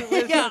guy who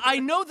lives Yeah, in- I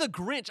know the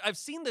Grinch. I've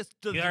seen this.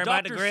 The, You heard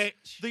about the Dr.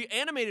 Grinch? The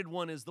animated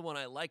one is the one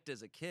I liked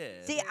as a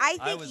kid. See, I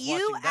think was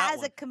you watching that as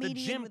a one. comedian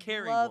the Jim would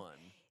Carrey love- one.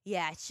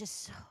 Yeah, it's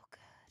just so good.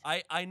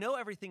 I know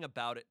everything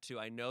about it too.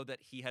 I know that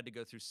he had to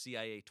go through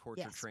CIA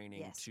torture Yes,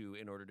 training yes.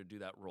 in order to do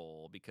that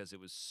role because it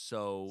was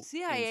so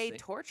CIA insane.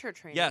 torture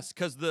training. Yes,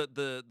 because the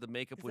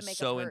makeup 'Cause the was makeup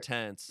so hurt.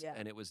 intense Yeah.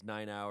 and it was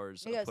 9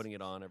 hours He of goes, putting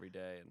it on every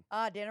day.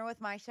 And Dinner with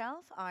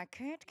myself? I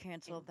can't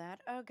cancel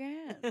that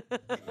again.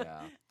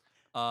 yeah.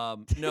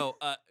 No,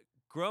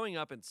 growing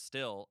up and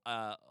still,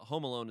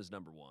 Home Alone is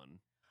number one.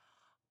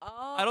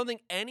 Oh, I don't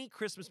think any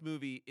Christmas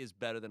movie is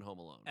better than Home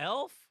Alone.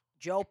 Elf?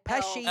 Joe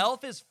Pesci.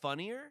 Elf is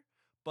funnier,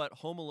 but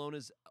Home Alone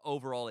is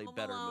overall a Home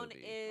better Alone movie.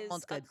 is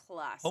Sounds a good.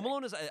 classic. Home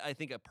Alone is, I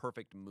think, a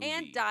perfect movie.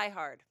 and Die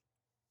Hard.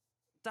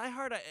 Die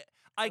Hard.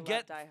 I love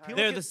get. Die Hard. people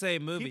They're can- the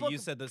same movie. people You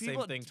can- said the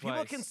people- same thing People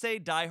twice. can say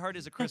Die Hard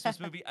is a Christmas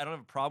movie. I don't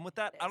have a problem with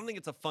that. I don't Yes. think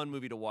it's a fun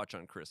movie to watch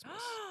on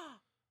Christmas.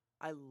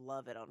 I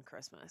love it on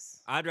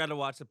Christmas. I'd rather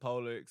watch the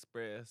Polar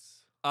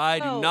Express. I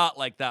do Oh, not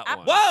like that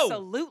one. Whoa!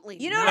 Absolutely.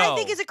 You know what I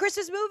think No. is a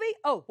Christmas movie?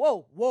 Oh,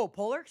 whoa.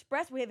 Polar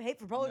Express? We have hate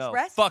for Polar No,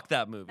 Express? fuck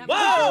that movie. That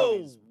Whoa!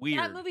 movie's weird.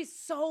 That movie's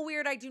so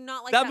weird. I do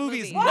not like That that movie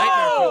is movie. nightmare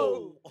Whoa!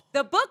 fuel.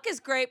 The book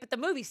is great, but the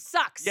movie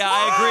sucks. Yeah,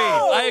 I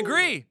agree. I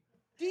agree.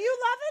 Do you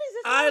love it? Is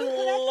this I how you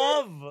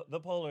connected? love the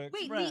Polar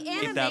Wait, Express. the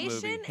Hate that movie.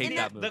 animation Hate in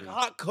that The movie.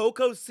 hot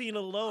cocoa scene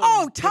alone.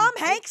 Oh, Tom convinced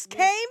Hanks me.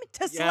 came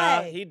to slay.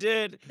 Yeah, he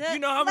did. The- You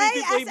know how many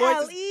people he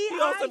voices? He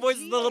also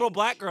voices the little SLEIGH.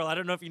 black girl. I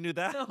don't know if you knew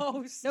that. No,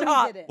 No,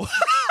 stop. he didn't.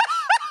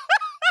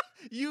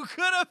 You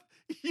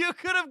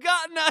could have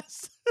gotten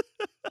us.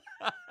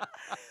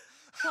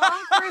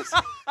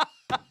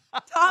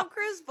 Tom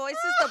Cruise voices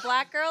the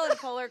black girl in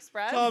Polar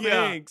Express. Tom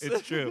Yeah, Hanks. it's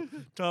It's true.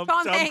 Tom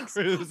Hanks.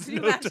 Cruise. Can you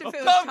No, imagine Tom-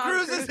 if it was Tom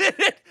Cruise is in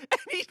it, and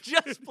he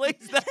just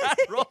plays that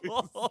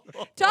role.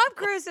 Tom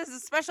Cruise has a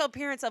special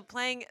appearance of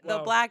playing the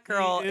Wow, black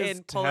girl he is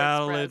in Polar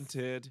Express.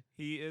 talented.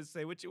 He is,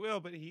 say what you will,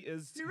 but he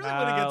is He really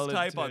went against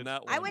type on talented.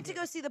 that one. I went to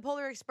go see the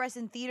Polar Express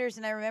in theaters,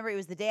 and I remember it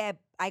was the day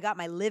I got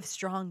my Live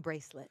Strong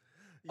bracelet.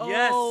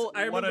 Yes, Oh,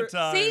 I What remember. a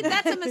time. See,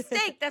 that's a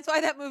mistake. That's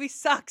why that movie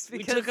sucks. We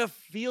Because took a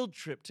field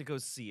trip to go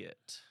see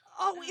it.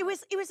 Oh, it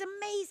was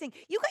amazing.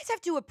 You guys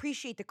have to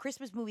appreciate the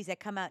Christmas movies that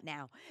come out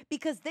now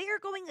because they are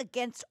going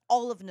against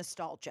all of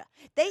nostalgia.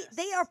 They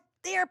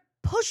are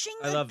pushing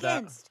I love that.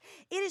 against.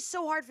 It is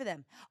so hard for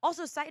them.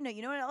 Also, side note,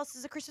 you know what else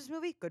is a Christmas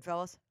movie?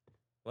 Goodfellas.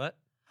 What?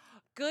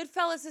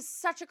 Goodfellas is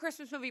such a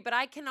Christmas movie, but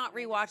I cannot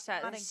rewatch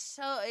that. Nothing.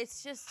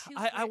 It's just too.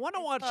 I want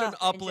to watch Ugh, an Rage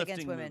Against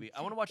uplifting Women. movie.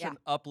 I want to watch Yeah. an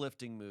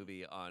uplifting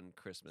movie on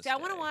Christmas. See, I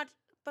want to Day. watch,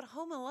 but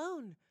Home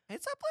Alone.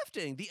 It's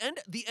uplifting.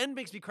 The end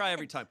makes me cry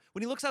every time.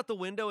 When he looks out the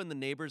window and the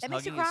neighbor's That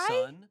makes you hugging his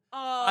cry? son.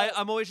 Oh,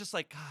 I'm always just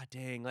like, God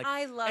dang. Like,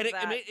 I love and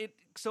that.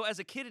 so as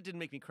a kid, it didn't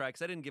make me cry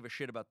because I didn't give a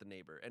shit about the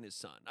neighbor and his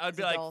son. I'd As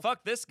be a like, adult.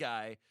 fuck this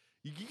guy.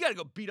 You got to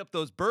go beat up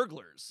those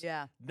burglars.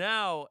 Yeah.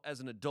 Now,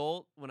 as an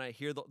adult, when I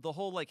hear the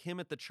whole like him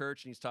at the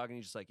church and he's talking,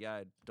 he's just like, yeah,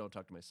 I don't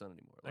talk to my son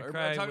anymore. I Or,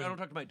 cry I when- don't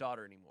talk to my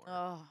daughter anymore.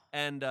 Oh.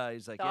 And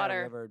he's like, yeah, Daughter.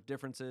 we have our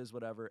differences,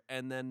 whatever.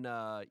 And then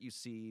you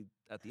see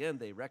at the end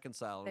they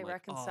reconcile. and they I'm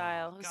like, oh,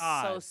 reconcile. It was so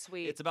God.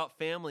 sweet. It's about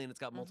family and it's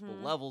got multiple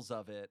Mhm. levels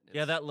of it.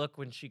 Yeah, It's- that look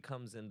when she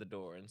comes in the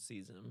door and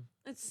sees him.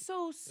 It's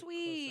so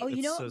sweet. Oh, you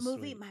It's know so what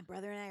movie sweet. my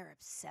brother and I are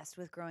obsessed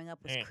with growing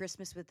up was Eh.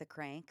 Christmas with the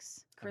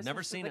Cranks. I've never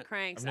Christmas seen with it. the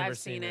Cranks. I've never I've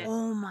seen seen it. it.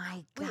 Oh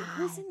my god. Wait,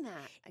 who's in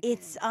that?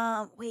 It's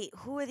again? wait,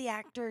 who are the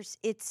actors?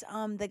 It's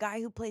the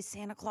guy who plays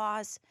Santa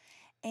Claus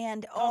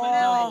and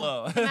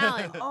Allen. Tim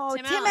Allen. Oh,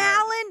 Tim Tim Allen.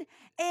 Allen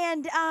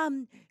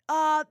and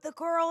the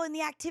girl in the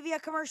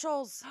Activia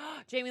commercials.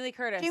 Jamie Lee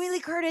Curtis. Jamie Lee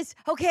Curtis.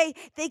 Okay,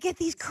 they get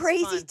these This is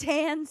crazy fun.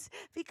 tans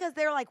because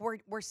they're like,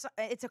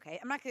 it's okay.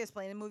 I'm not gonna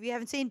explain the movie you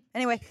haven't seen.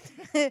 Anyway,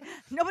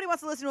 nobody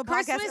wants to listen to a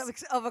podcast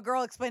Christmas- of a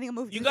girl explaining a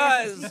movie. You to their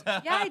guys,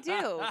 husband. Yeah, I do.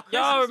 y'all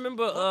Christmas-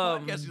 remember?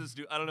 What podcast you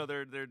listen to? I don't know.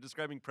 They're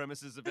describing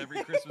premises of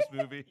every Christmas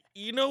movie.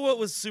 You know what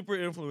was super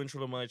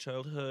influential to my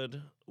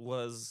childhood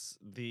was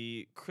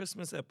the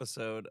Christmas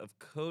episode of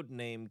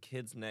Codename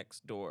Kids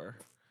Next Door.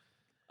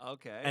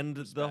 Okay. And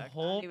the respect. I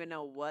whole don't even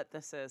know what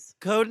this is.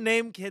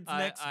 Codename Kids I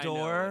Next know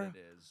Door. what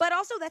it is. But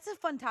also, that's a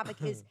fun topic.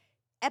 Is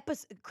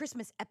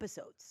Christmas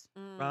episodes.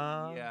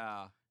 Mm.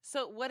 yeah.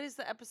 So, what is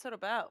the episode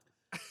about?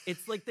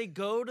 It's like they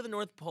go to the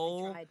North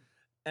Pole. I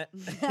a-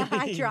 tried.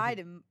 I tried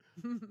him.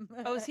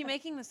 Oh, is he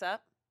making this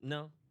up?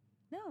 No,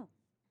 No.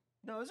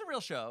 No, it was a real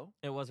show.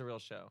 it was a real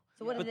show.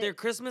 So what But did their it?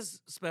 Christmas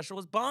special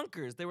was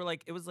bonkers. They were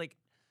like, it was like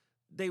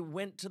they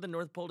went to the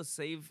North Pole to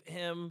save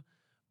him,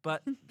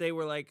 but they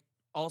were like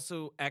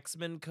also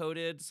X-Men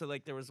coded. So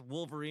like there was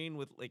Wolverine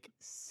with like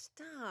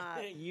Stop.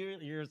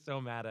 you're so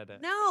mad at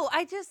it. No,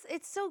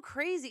 it's so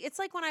crazy. It's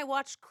like when I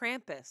watched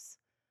Krampus.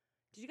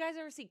 Did you guys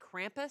ever see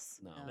Krampus?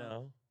 No.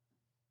 No.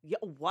 Yeah,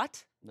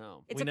 what?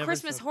 No. It's We a never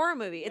Christmas saw- horror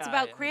movie. It's Yeah,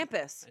 about I-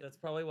 Krampus. That's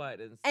probably why I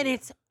didn't see And it.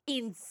 it's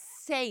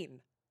insane.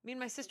 Me and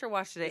my sister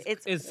watched it.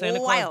 It's Is Santa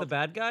Claus wild. the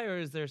bad guy or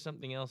is there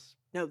something else?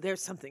 No,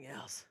 there's something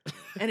else.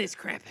 And it's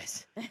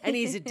Krampus. And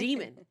he's a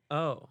demon.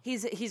 Oh.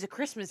 He's a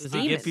Christmas Does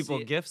demon. he give people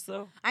gifts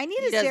though? I need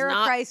He a does Sarah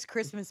not- Christ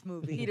Christmas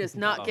movie. He does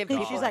not Oh, give God.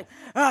 people. She's like,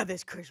 oh,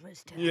 this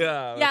Christmas time.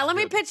 Yeah, let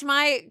me pitch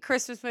my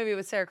Christmas movie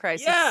with Sarah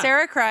Christ. It's Yeah.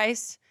 Sarah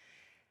Christ.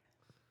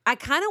 I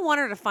kind of want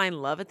her to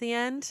find love at the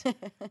end,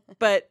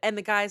 and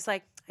the guy's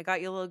like, I got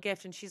you a little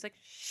gift. And she's like,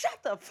 shut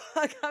the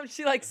fuck up.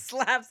 She like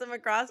slaps him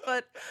across.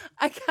 But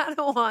I kind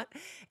of want,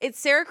 it's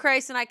Sarah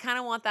Christ, and I kind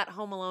of want that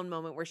Home Alone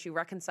moment where she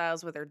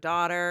reconciles with her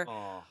daughter,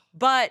 Oh,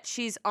 but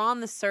she's on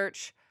the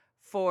search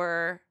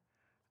for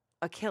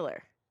a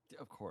killer.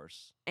 of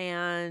course.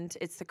 And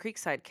it's the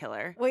Creekside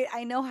Killer. Wait,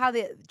 I know how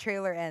the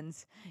trailer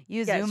ends.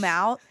 You Yes. zoom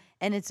out,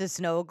 and it's a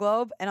snow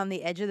globe, and on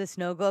the edge of the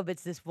snow globe,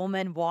 it's this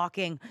woman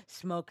walking,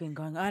 smoking,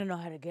 going, I don't know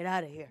how to get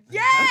out of here.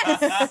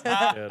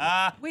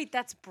 Yes! Wait,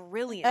 that's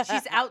brilliant.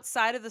 She's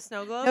outside of the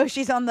snow globe. No,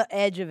 she's on the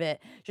edge of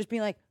it, just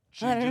being like,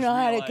 She I don't just know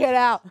how to get realizes.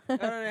 out. I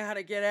don't know how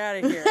to get out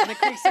of here. And the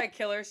Creekside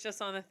Killer is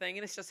just on the thing,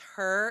 and it's just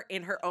her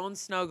in her own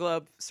snow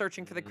globe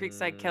searching for the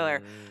Creekside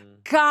Killer.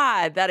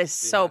 God, that is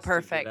so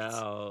perfect.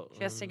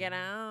 She has to get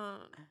out.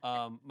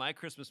 My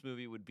Christmas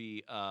movie would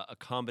be a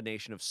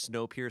combination of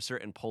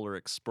Snowpiercer and Polar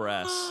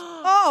Express.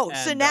 Oh,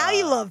 so And, now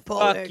you love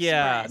Polar fuck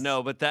yeah. Express.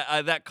 No, but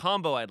that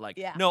combo I'd like.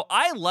 Yeah. No,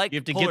 I like You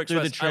have to Polar get through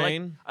the Express.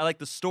 train? I like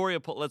the story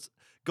of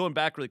going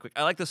back really quick.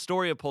 I like the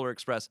story of Polar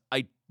Express.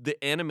 The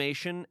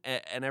animation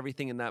and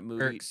everything in that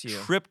movie Irks you.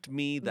 tripped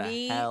me the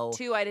Me hell.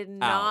 too. I did out.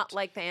 not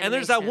like the animation. And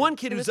there's that one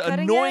kid It who's was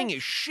cutting annoying edge.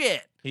 as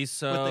shit He's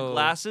so with the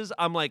glasses.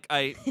 I'm like,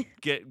 I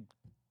get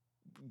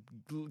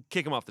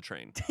kick him off the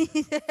train,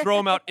 throw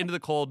him out into the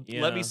cold.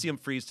 Let me Yeah. see him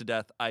freeze to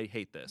death. I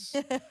hate this.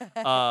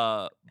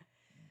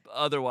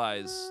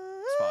 Otherwise,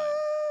 it's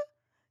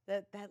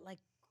fine.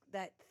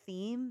 That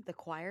theme, the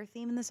choir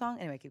theme in the song.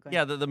 Anyway, keep going.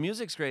 Yeah, the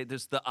music's great.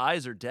 The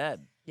eyes are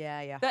dead.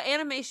 Yeah. The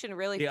animation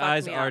really The fucked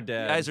eyes me are up.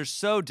 dead. The eyes are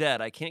so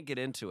dead. I can't get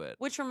into it.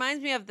 Which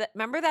reminds me of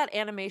remember that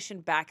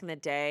animation back in the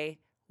day?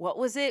 What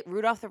was it?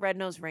 Rudolph the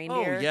Red-Nosed Oh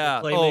Reindeer?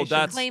 yeah. Oh, claymation?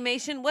 that's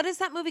Claymation. What is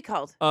that movie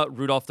called?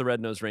 Rudolph the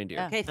Red-Nosed Reindeer.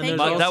 Yeah. Okay, And thank there's you.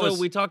 But that also, was-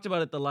 we talked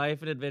about it, The Life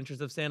and Adventures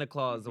of Santa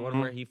Claus, the one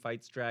Mhm. where he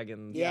fights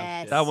dragons.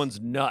 Yes. That one's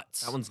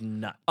nuts. That one's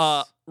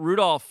nuts.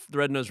 Rudolph the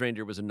Red-Nosed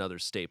Reindeer was another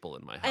staple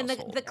in my And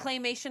household. the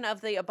claymation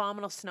of the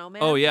Abominable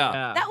Snowman. Oh yeah.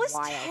 Yeah. That was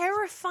Wild.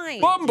 terrifying.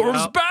 Bumbers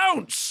Yeah.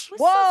 bounce. It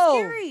was Whoa. so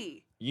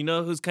scary. You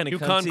know who's kind of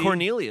Yukon cunty?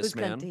 Cornelius, Who's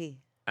man. cunty?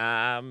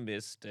 I'm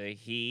Mr.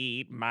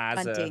 Heat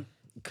Miser. Cunty.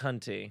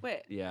 Cunty.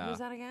 Wait, Yeah. who's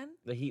that again?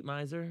 The Heat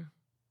Miser?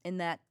 In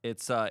that.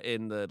 It's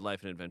in the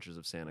Life and Adventures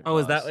of Santa Claus. Oh,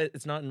 is that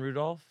it's not in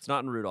Rudolph? It's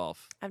not in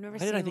Rudolph. I've never Why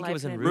seen did I think it Life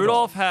was and in Adventures.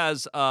 Rudolph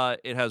has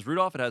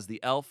Rudolph. It has the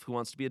elf who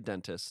wants to be a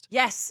dentist.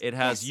 Yes. It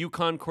has yes.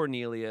 Yukon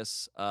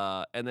Cornelius,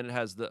 and then it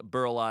has the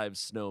Burl Ives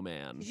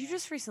Snowman. Did you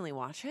just recently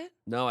watch it?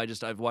 No,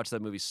 I've watched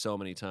that movie so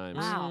many times.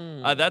 Wow.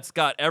 Mm. That's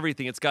got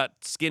everything. It's got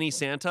Skinny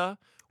Santa,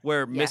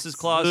 where Yes. Mrs.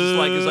 Claus is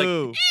like,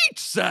 Ooh. eat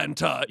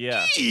Santa,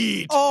 Yeah.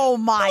 eat. Oh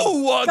my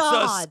Who wants a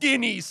God.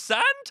 skinny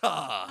Santa?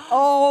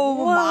 Oh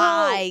Whoa.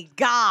 my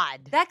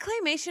God. That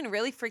claymation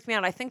really freaked me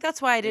out. I think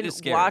that's why I is didn't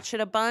scary. watch it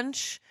a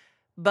bunch.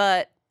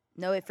 But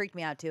No, it freaked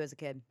me out too as a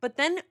kid.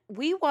 then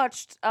we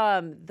watched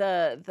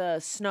the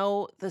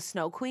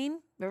Snow Queen.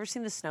 You ever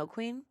seen the Snow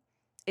Queen?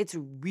 It's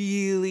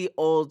really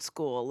old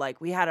school.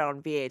 Like we had it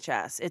on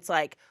VHS. It's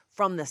like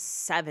from the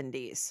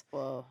 70s.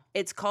 Whoa.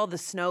 It's called the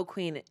Snow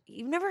Queen.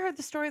 You've never heard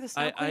the story of the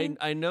Snow Queen?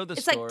 I know the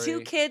It's story. like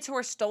two kids who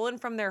are stolen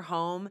from their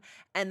home,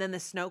 and then the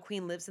Snow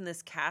Queen lives in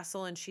this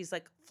castle, and she's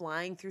like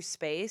flying through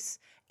space.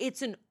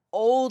 It's an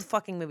old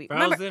fucking movie.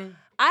 Remember, Frozen?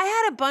 I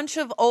had a bunch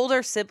of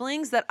older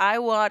siblings that I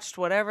watched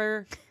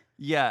whatever.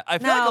 Yeah, I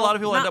feel like a No, lot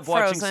of people end not up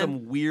watching Frozen.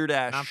 some weird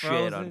ass Not shit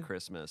on Frozen?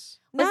 Christmas.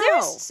 Was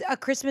No. there a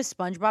Christmas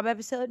SpongeBob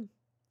episode?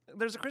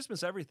 There's a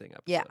Christmas everything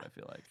episode. Yeah. I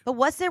feel like But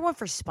was there one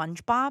for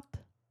SpongeBob?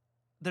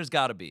 there's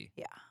got to be.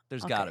 Yeah.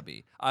 There's Okay. got to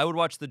be. I would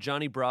watch the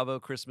Johnny Bravo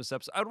Christmas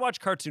episode. I would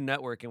watch Cartoon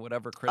Network and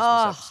whatever Christmas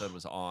Ugh. episode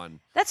was on.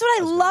 That's what I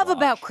I was gonna love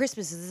about watch.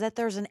 Christmas is that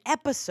there's an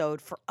episode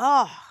for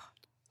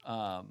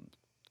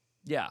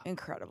Yeah,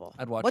 incredible.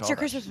 I'd watch What's all your that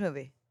Christmas shit.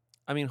 movie?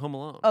 I mean Home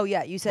Alone. Oh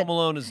yeah, you said Home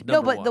Alone is no,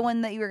 number but the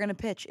one that you were gonna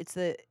pitch, it's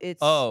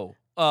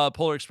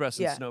Polar Express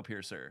and Yeah.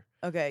 Snowpiercer.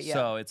 okay, yeah.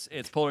 So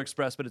it's Polar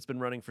Express, but it's been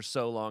running for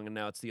so long, and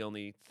now it's the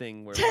only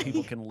thing where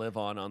people can live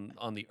on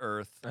the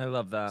Earth. I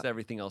love 'Cause that.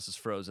 everything else is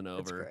frozen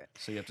over, great.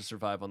 so you have to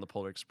survive on the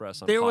Polar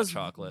Express on There hot was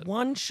chocolate.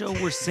 one show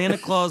where Santa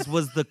Claus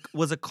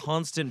was a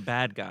constant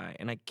bad guy,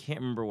 and I can't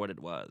remember what it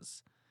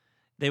was.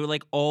 They would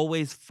like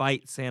always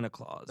fight Santa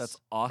Claus. That's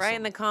awesome. Write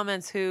in the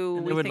comments who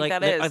And they we would think like.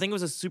 that is. I think it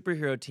was a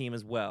superhero team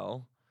as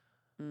well.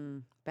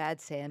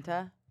 Bad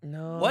Santa.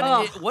 No.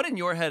 What in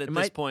your head at It this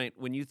might- point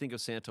when you think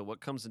of Santa? What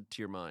comes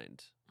into your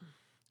mind?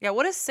 Yeah,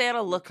 what does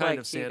Santa look Kind like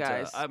of to you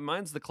Santa. guys?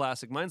 Mine's the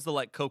classic. Mine's the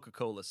like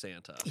Coca-Cola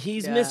Santa.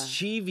 He's Yeah.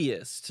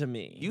 mischievous to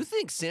me. You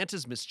think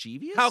Santa's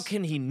mischievous? How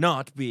can he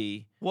not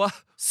be?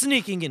 What?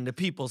 Sneaking into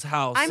people's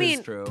houses,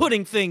 mean- True.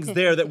 putting things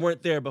there that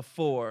weren't there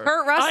before.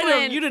 Kurt I Russell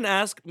don't. and- You didn't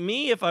ask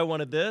me if I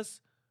wanted this.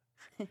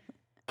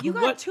 You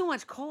got What? too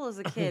much coal as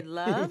a kid,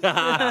 love.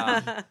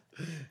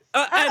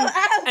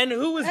 and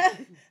who was?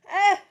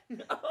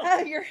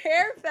 Your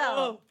hair fell.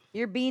 Oh.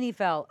 Your beanie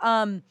fell.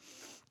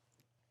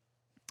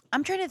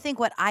 I'm trying to think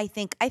what I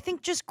think. I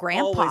think just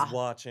grandpa. Always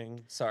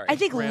watching. Sorry. I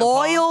think Grandpa.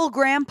 loyal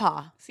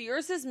grandpa. So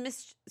yours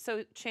is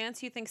so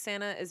Chance, you think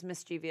Santa is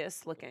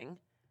mischievous looking?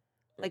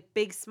 Like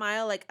big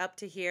smile, like up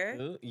to here?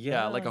 Ooh,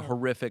 Yeah, like a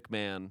horrific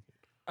man.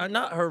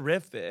 Not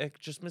horrific,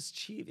 just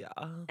mischievous.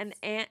 An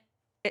ant.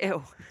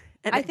 Ew.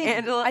 And I think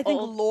Angela I think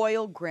old-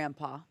 loyal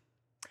grandpa.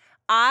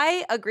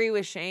 I agree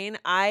with Shane.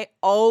 I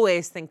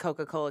always think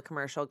Coca-Cola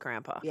commercial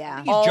grandpa. Yeah.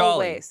 He's jolly.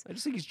 Always. I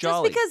just think he's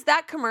jolly. Just because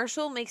that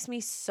commercial makes me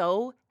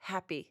so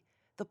happy.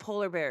 The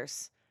polar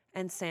bears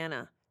and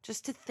Santa.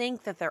 Just to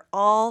think that they're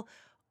all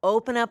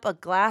open up a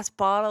glass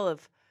bottle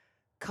of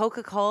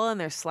Coca-Cola and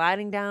they're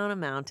sliding down a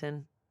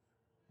mountain.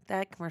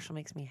 That commercial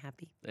makes me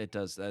happy. It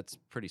does. That's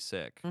pretty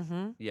sick.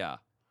 Mm-hmm. Yeah.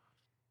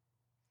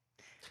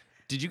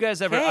 Did you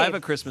guys ever? I have Okay.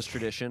 a Christmas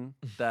tradition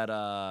that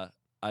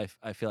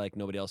I feel like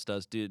nobody else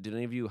does. Did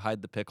any of you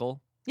hide the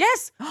pickle?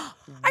 Yes.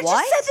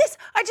 What?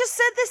 I just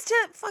said this to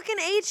fucking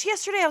H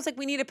yesterday. I was like,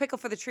 we need a pickle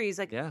for the tree. He's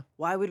like, Yeah.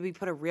 why would we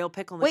put a real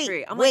pickle in the Wait,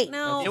 tree? I'm wait. like,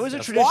 no. It was a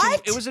disgusting. tradition.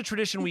 What? It was a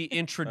tradition we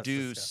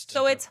introduced.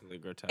 So it's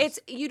Grotesque. it's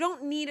you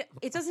don't need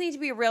it doesn't need to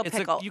be a real It's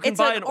pickle. you can it's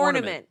buy an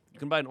ornament. You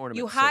can buy an ornament.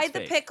 You so hide it's the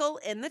fake. pickle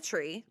in the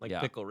tree like Yeah.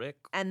 Pickle Rick.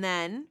 and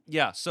then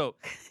Yeah. So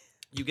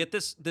You get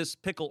this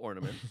pickle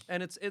ornament,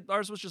 and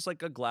ours was just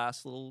like a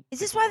glass little. Is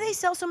this pickle why ornament. they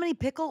sell so many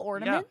pickle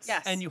ornaments?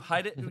 Yes. And you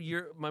hide it.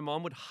 My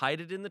mom would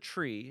hide it in the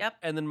tree. Yep.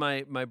 And then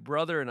my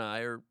brother and I,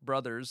 or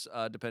brothers,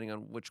 depending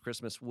on which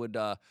Christmas, would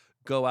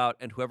go out,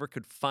 and whoever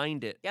could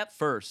find it Yep.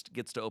 first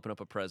gets to open up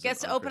a present.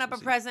 Gets to on open up a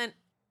Christmas Eve.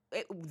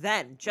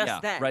 present just Yeah,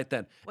 then. right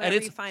then. Whenever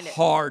And you it's find it.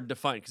 hard to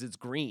find because it's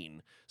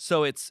green.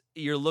 So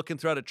you're looking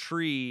throughout a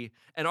tree,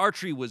 and our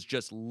tree was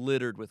just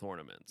littered with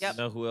ornaments. Yep. You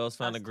know who else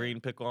found a Us too. green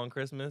pickle on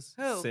Christmas?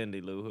 Who?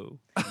 Cindy Lou Who.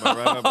 Am I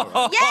right? Am I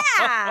right?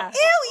 Yeah.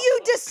 Ew, you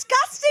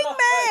disgusting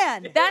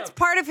man. That's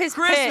part of his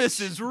Christmas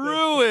pitch. is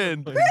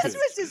ruined.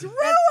 Christmas is ruined.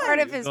 That's part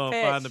of his Gonna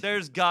pitch. find the-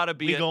 There's gotta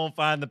be. We gonna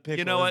find the pickle.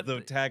 You know what? is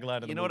the tagline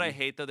of the You know what I movie.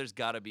 hate though? There's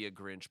gotta be a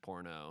Grinch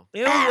porno.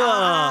 Ew.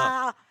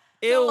 Ah.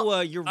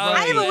 Ew, you're I right.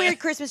 I have a weird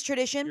Christmas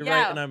tradition. You're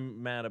Yeah. right, and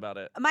I'm mad about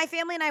it. My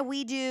family and I,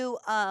 we do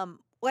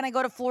when I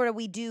go to Florida,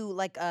 we do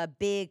like a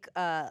big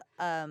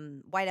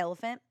white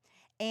elephant.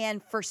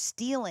 And for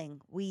stealing,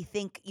 we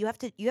think you have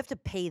to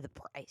pay the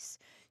price.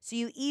 So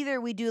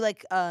we do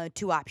like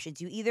two options.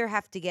 You either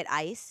have to get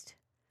iced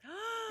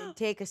and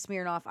take a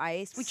Smirnoff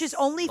Ice, which is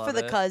only for Love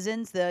the it.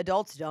 cousins. The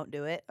adults don't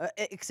do it,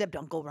 except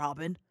Uncle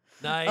Robin.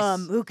 Nice.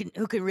 Who can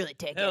really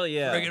take Hell it.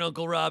 yeah. Friggin'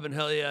 Uncle Robin,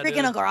 hell yeah. Freaking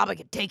dude. Uncle Robin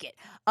can take it.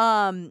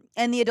 And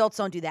the adults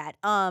don't do that.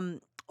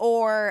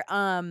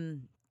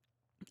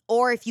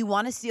 Or if you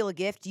want to steal a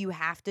gift, you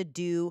have to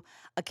do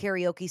a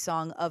karaoke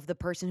song of the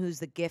person who's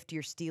the gift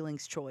you're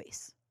stealing's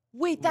choice.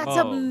 Wait, that's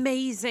Whoa.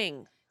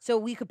 amazing. So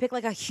we could pick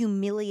like a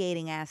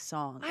humiliating ass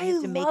song. and I you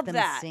have to make love them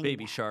that. sing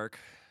Baby that. Shark.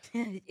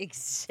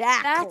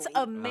 Exactly. That's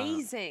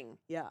amazing.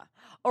 Yeah.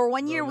 Or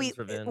one year Roman's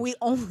we Revenge.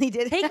 only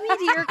did Take me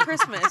to your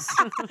Christmas.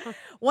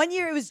 one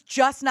year it was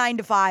just 9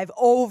 to 5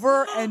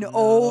 over and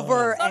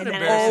over It's not and an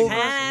embarrassing over.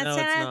 question. No,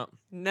 it's not.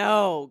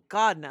 No,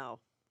 God, no.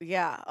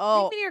 Yeah. Take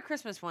Oh. me to your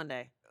Christmas one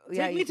day.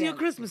 yeah, Take you me to your can.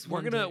 Christmas We're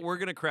one gonna day. we're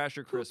gonna crash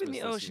your Poop in Christmas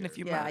the this ocean year. if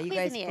you Yeah, mind. you Leave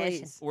guys in the ocean.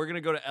 please. We're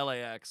gonna go to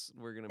LAX.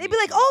 We're gonna. They'd meet be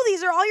like, you. "Oh,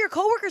 these are all your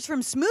coworkers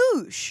from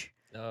Smoosh."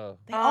 Oh.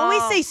 They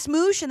always Oh. say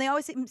Smoosh, and they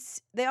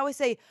always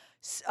say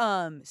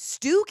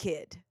Stew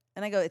Kid,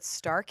 and I go, "It's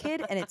Star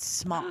Kid, and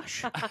it's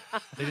Smosh."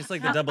 They just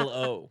like the double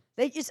O.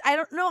 I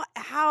don't know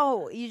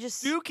how you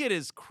just. Duke It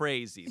is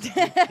crazy.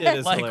 It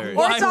is Like, hilarious. Or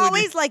why it's would you-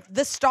 always like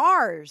the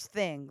stars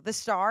thing, the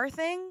star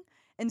thing,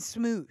 and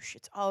Smoosh.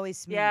 It's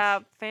always Smoosh. Yeah,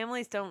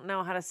 families don't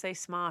know how to say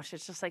smosh.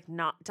 It's just like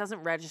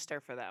doesn't register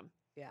for them.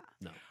 Yeah.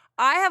 No.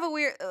 I have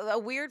a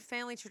weird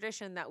family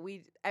tradition that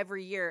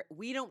every year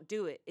we don't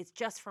do it. It's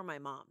just for my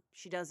mom.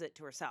 She does it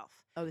to herself.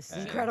 Oh, this is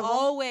She incredible.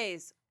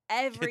 Always,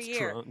 every Gets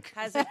year drunk.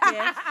 has a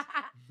gift.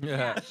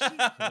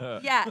 Yeah.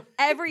 Yeah,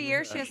 every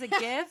year she has a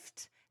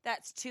gift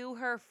that's to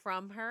her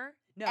from her.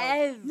 No.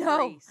 Every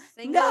No.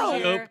 single No.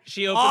 year.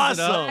 She opens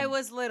it Awesome. up. I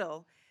was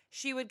little.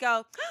 She would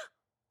go,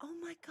 "Oh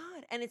my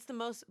god!" And it's the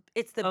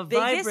A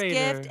biggest vibrator.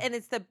 gift, and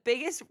it's the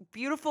biggest,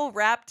 beautiful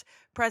wrapped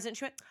present.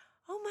 She went,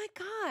 "Oh my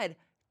god,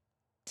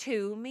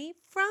 to me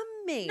from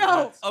me."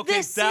 No. Okay,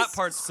 This that is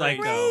part's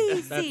Psycho.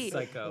 crazy. That's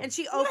psycho. And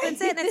she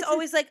opens it, and it's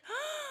always like,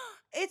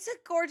 "It's a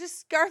gorgeous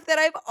scarf that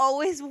I've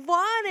always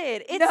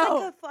wanted." It's No.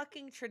 like a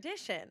fucking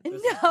tradition.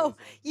 No,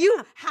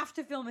 you have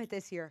to film it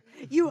this year.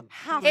 You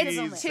have to It's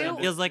film it. too-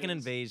 Feels like an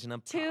invasion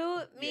of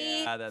To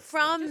me, Yeah, that's-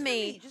 from Just for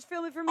me, Just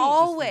film it for me.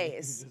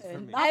 always, Just for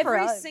me. Not for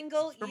every us.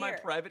 single For my year.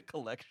 private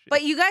collection.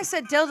 But you guys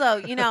said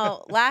dildo. You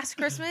know, last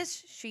Christmas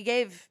she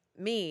gave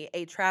me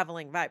a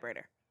traveling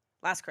vibrator.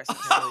 Last Christmas,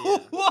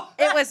 What?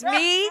 it was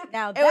me.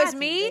 Now It was that's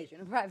me.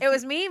 invasion of privacy. It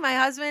was me, my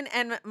husband,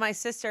 and my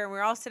sister, and we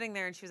were all sitting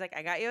there, and she was like,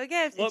 "I got you a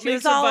gift." And What she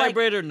makes was a all like,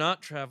 vibrator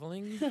not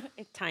traveling?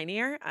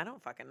 tinier. I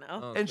don't fucking know.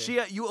 Oh, And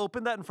okay. you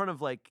opened that in front of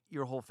like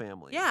your whole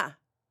family. Yeah,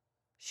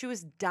 she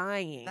was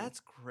dying. That's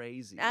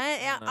crazy.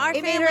 Our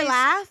It made her families-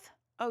 laugh.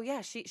 Oh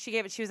yeah, she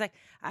gave it. She was like,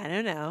 "I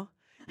don't know.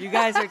 You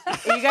guys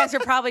are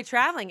probably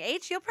traveling.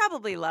 H, you'll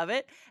probably love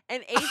it."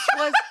 And H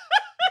was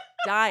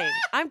dying.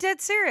 I'm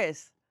dead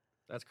serious.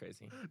 That's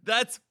crazy.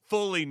 That's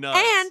fully nuts.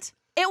 And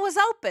it was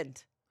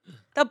opened.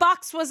 The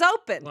box was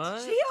opened.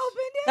 What? She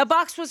opened it. The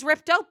box was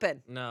ripped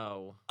open.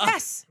 No.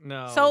 Yes.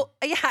 No. So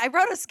yeah, I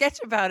wrote a sketch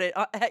about it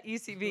at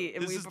UCB,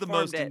 and this we is the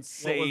performed most it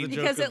insane. What was the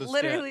joke because of it the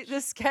literally sketch?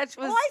 the sketch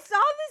was Oh, I saw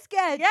the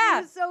sketch. Yeah.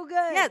 It was so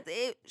good.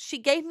 yeah. She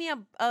gave me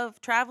a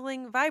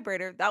traveling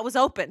vibrator that was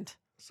opened.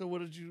 So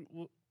what did you?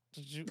 What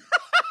did you?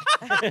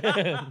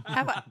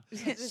 How about-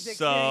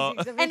 So-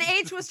 and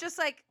H was just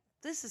like,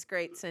 "This is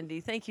great, Cindy.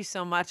 Thank you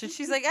so much." And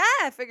she's like,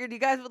 I figured you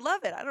guys would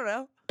love it. I don't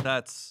know.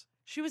 That's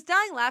She was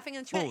dying laughing,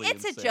 and she went, Fully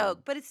 "It's a insane.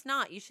 joke, but it's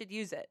not. You should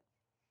use it."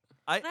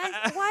 And I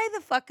I. said, "Why the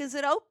fuck is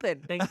it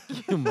open? Thank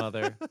you,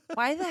 mother.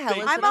 Why the hell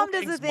is My it mom open?"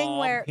 does the Thanks, thing Mom.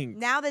 where Thanks.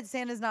 now that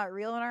Santa's not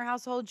real in our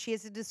household, she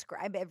has to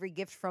describe every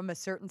gift from a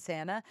certain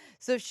Santa.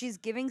 So if she's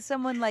giving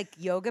someone like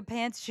yoga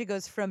pants, she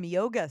goes from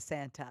yoga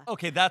Santa.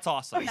 Okay, that's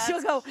awesome. That's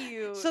she'll go.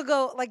 cute. She'll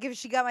go like if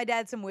she got my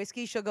dad some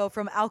whiskey, she'll go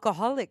from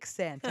alcoholic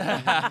Santa.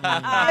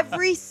 Mm.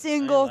 Every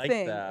single like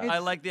thing. that. I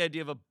like the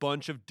idea of a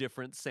bunch of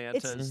different It's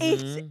Santas.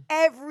 it's Mhm.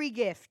 every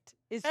gift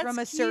is from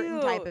a That's certain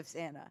type cute. of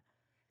Santa.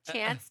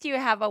 Chance, do you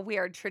have a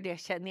weird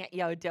tradition that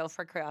you do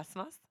for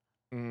Christmas?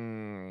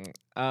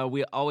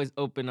 We always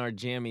open our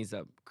jammies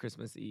up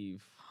Christmas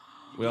Eve.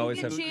 We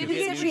always get have jammies? You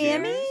Christmas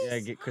get jammies? Yeah, I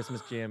get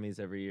Christmas jammies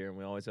every year, and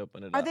we always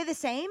open it Are up. they the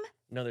same?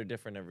 No, they're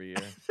different every year.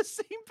 The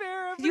same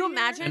pair. Can you every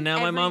year. imagine? And now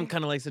my mom every-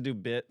 kind of likes to do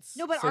bits.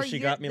 No, but so are she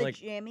your, got me the like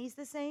jammies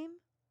the same?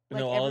 no,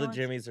 Like all the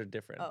everyone's- jammies are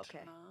different. Oh, okay.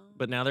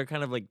 But now they're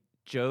kind of like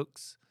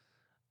jokes.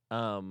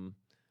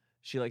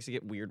 She likes to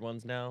get weird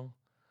ones now.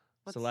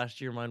 What's- So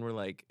last year mine were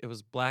like it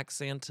was black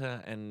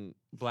Santa and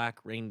black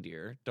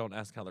reindeer. Don't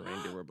ask how the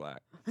reindeer were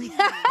black.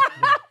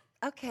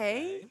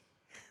 Okay.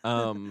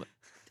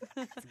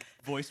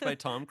 Voiced by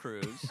Tom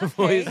Cruise.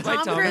 Voiced by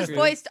Tom Cruise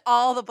voiced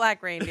all the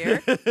black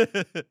reindeer.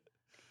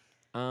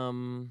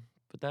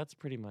 But that's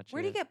pretty much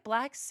Where do you it. get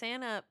black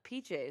Santa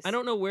PJs? I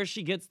don't know where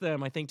she gets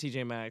them. I think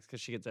TJ Maxx because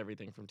she gets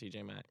everything from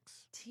TJ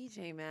Maxx.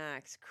 TJ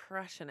Maxx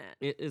crushing it.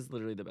 It is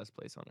literally the best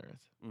place on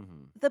earth.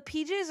 Mm-hmm. The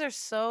PJs are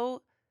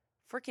so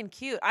freaking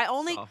cute.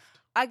 Soft.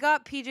 I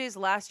got PJs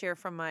last year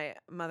from my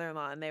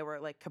mother-in-law, and they were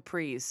like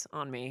capris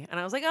on me, and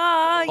I was like,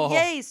 oh,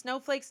 yay,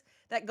 snowflakes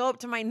that go up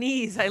to my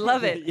knees. I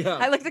love it. Yeah.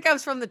 I looked like I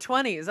was from the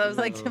 20s. I was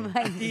like, No. to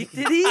my knees.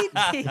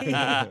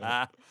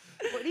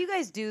 What do you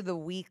guys do the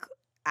week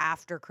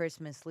after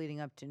Christmas leading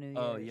up to New Year's?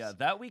 Oh yeah,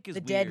 that week is the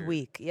weird. dead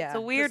week. Yeah. It's a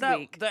 'Cause weird that,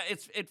 week. That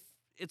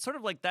it's sort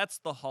of like that's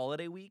the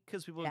holiday week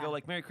because people Yeah. go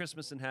like Merry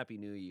Christmas and Happy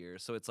New Year.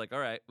 So it's like, all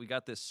right, we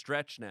got this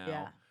stretch now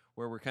Yeah.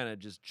 where we're kind of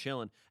just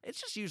chilling. It's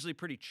just usually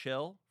pretty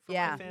chill for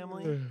Yeah. my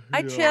family.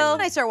 I That's chill.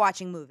 when I start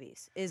watching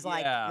movies. Is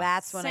like Yeah.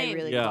 that's when I Same.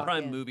 really Yeah. lock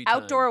Prime in. movie time.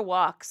 Outdoor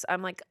walks.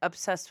 I'm like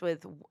obsessed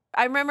with.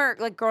 I remember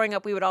like growing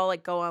up, we would all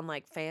like go on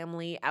like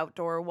family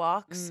outdoor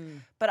walks.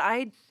 Mm. But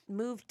I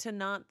moved to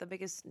not the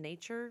biggest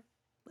nature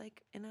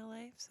like in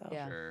LA, so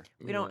Yeah. Sure.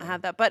 we don't Yeah.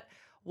 have that. But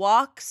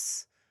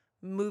walks,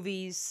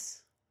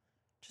 movies,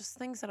 just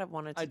things that I've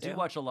wanted to I do. do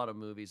watch a lot of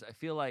movies. I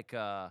feel like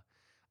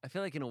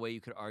in a way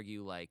you could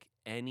argue like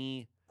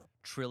any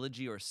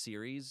trilogy or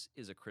series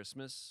is a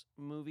Christmas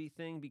movie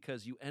thing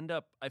because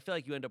I feel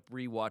like you end up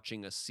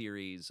rewatching a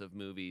series of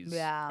movies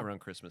Yeah. around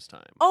Christmas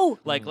time. Oh,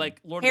 Like Lord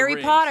of the Harry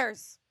Rings.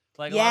 Potter's.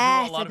 Like Yes,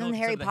 a I've lot of people done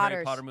Harry consider the Harry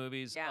Potters. Potter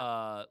movies.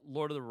 Yeah.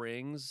 Lord of the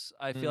Rings.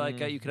 I feel like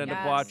you could end up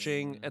Yes.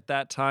 watching at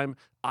that time.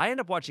 I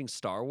end up watching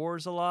Star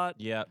Wars a lot.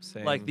 Yep,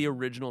 same. Like the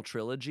original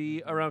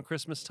trilogy around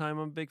Christmas time.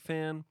 I'm a big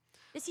fan.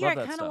 This year, Love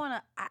I that kind of stuff.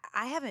 want to.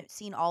 I haven't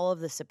seen all of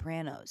The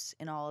Sopranos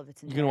in all of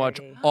its You entirety.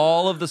 can watch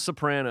all of The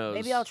Sopranos.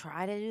 Maybe I'll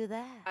try to do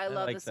that. I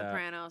love like The that.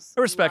 Sopranos.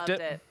 I respect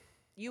Loved it.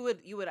 You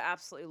would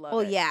absolutely love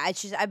Well, it. yeah,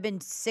 it's just I've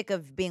been sick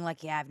of being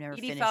like, yeah, I've never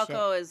Edie finished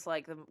Falco it. is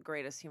like the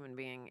greatest human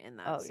being in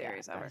that Oh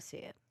series yeah, ever. gotta see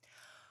it.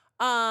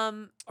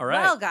 All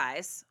right. Well,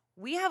 guys,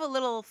 we have a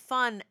little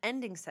fun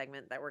ending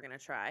segment that we're gonna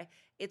try.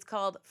 It's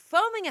called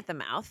Foaming at the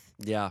Mouth,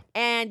 Yeah.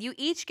 and you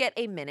each get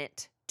a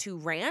minute to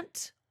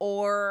rant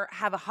or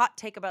have a hot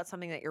take about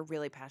something that you're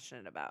really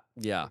passionate about.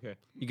 Yeah. Okay.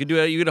 You could do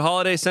it. You could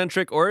holiday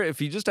centric, or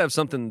if you just have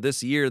something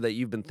this year that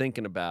you've been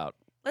thinking about.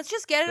 Let's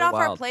just get it Go off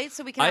our wild. plate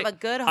so we can have a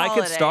good I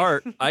holiday. could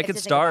start. I have could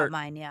to think about start.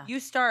 mine. Yeah.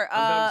 You start. I'm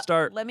down to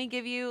start. Let me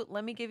give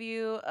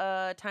you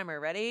a timer.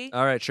 Ready?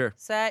 All right, sure.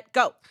 Set.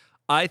 Go.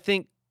 I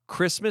think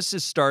Christmas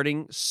is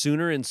starting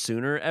sooner and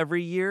sooner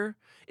every year.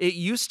 It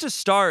used to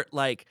start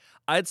like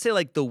I'd say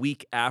like the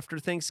week after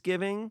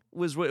Thanksgiving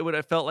was what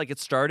I felt like it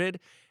started,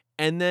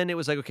 and then it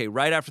was like okay,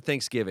 right after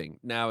Thanksgiving.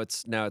 Now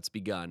it's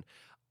begun.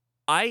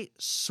 I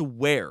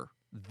swear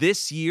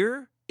this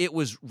year it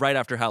was right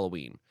after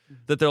Halloween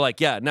that they're like,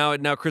 yeah,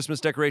 now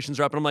Christmas decorations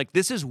are up, and I'm like,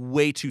 this is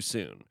way too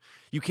soon.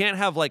 You can't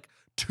have like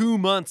 2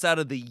 months out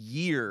of the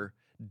year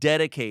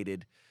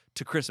dedicated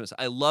to Christmas.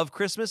 I love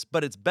Christmas,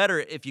 but it's better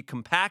if you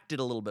compact it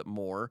a little bit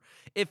more.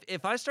 If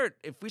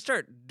we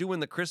start doing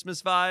the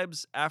Christmas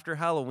vibes after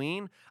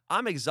Halloween,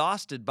 I'm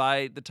exhausted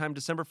by the time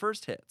December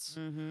 1st hits.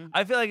 Mm-hmm.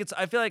 I feel like it's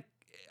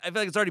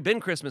already been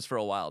Christmas for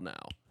a while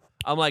now.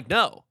 I'm like,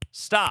 no,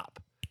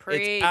 stop.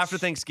 Preach. It's after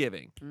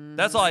Thanksgiving.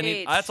 That's all I need.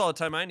 Preach. That's all the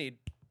time I need.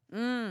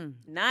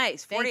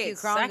 Nice. Thank 48 you,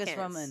 seconds.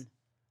 Congresswoman.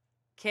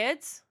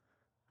 Kids?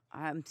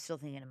 I'm still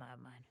thinking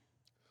about mine.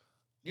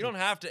 You don't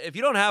have to. If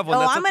you don't have one, Oh,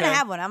 that's I'm okay. gonna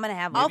have one. I'm gonna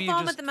have one. I'll Maybe you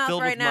foam just at the mouth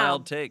filled right with now.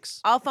 mild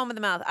takes. I'll foam at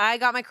the mouth. I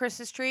got my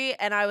Christmas tree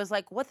and I was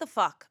like, what the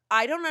fuck?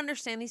 I don't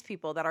understand these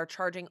people that are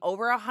charging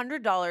over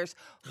 $100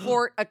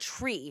 for a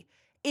tree.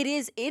 It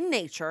is in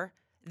nature.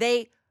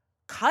 They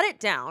cut it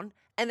down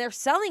and they're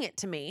selling it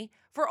to me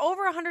for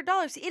over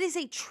 $100. It is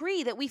a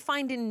tree that we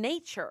find in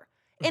nature.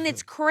 And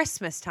it's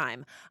Christmas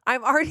time.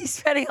 I'm already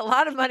spending a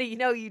lot of money. You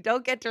know, you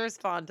don't get to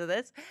respond to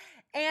this.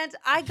 And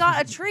I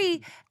got a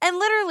tree, and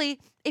literally,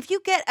 if you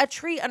get a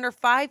tree under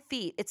 5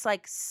 feet, it's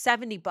like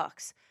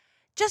 $70.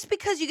 Just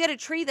because you get a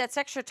tree that's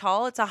extra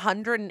tall, it's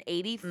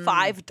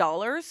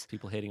 $185.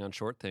 People hating on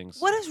short things.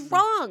 What is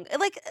wrong?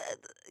 Like,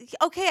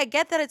 okay, I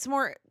get that it's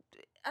more.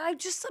 I'm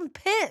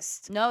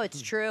pissed. No, it's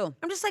true.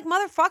 I'm just like,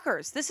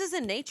 motherfuckers, this is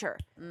in nature.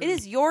 It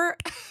is your.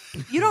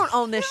 You don't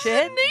own this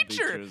shit.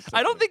 Nature. Nature is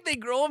I don't different. think they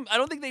grow them. I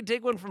don't think they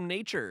take one from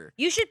nature.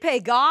 You should pay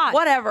God.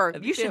 Whatever.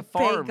 think You they should have pay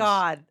farms.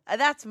 God.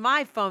 That's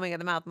my foaming at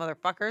the mouth,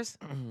 motherfuckers.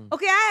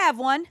 Okay, I have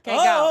one. Okay,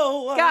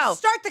 go. Go.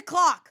 Start the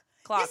clock.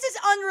 Clock. This is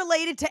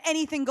unrelated to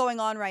anything going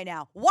on right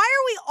now. Why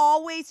are we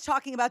always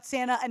talking about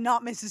Santa and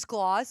not Mrs.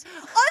 Claus?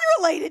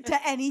 Unrelated to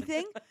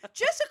anything.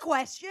 Just a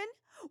question.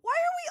 Why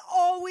are we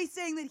always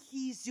saying that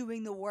he's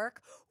doing the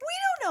work? We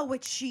don't know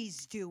what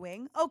she's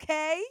doing,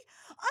 okay?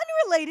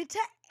 Unrelated to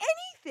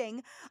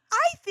anything.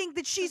 I think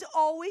that she's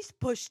always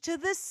pushed to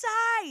the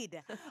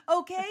side,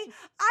 okay?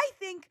 I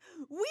think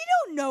we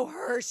don't know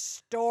her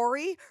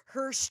story,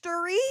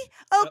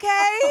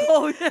 okay?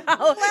 Oh,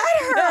 no.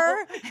 Let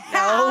her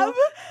have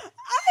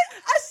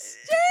a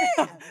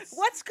stance.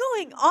 What's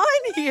going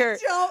on here?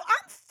 I'm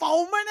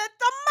foaming at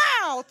the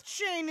mouth,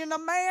 Shane and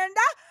Amanda.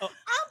 I'm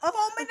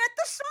foaming at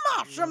the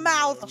smasher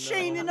mouth,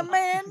 Shane and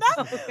Amanda.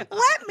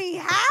 Let me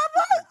have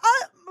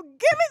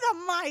give me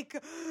the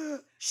mic.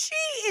 She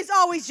is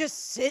always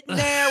just sitting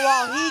there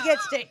while he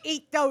gets to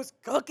eat those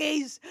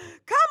cookies.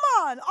 Come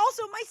on.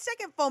 Also, my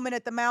second foaming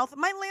at the mouth,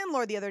 my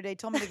landlord the other day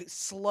told me to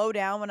slow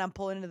down when I'm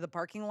pulling into the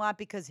parking lot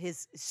because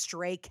his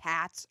stray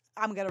cats,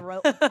 I'm going to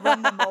run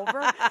them over.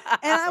 And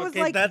I was Okay,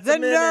 like, that's the a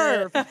minute.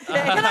 nerve. Can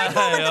I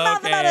foam at the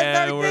mouth about a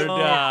third we're thing?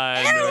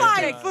 done.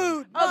 Airline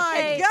food. Okay,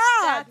 My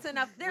God. that's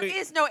enough. There Wait,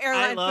 is no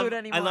airline food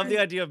anymore. I love the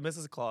idea of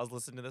Mrs. Claus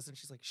listening to this, and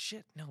she's like,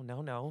 "Shit, no,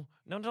 don't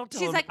tell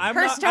She's him. like, I'm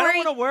her not, I story-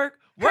 don't want to work.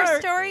 her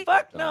Work. story-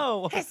 Fuck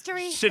no.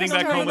 History. Sitting back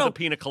history. home No. with a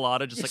pina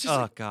colada, just It's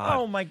like, oh, God.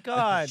 Oh my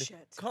God.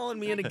 Shit. Calling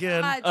me in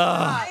again. God.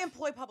 I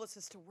employ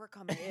publicists to work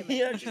on my image.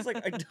 Yeah, she's like,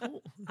 I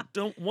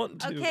don't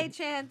want to. Okay,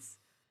 Chance.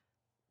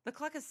 The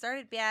clock has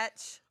started,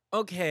 bitch.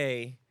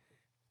 Okay.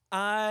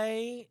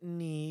 I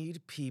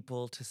need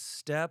people to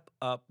step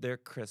up their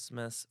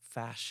Christmas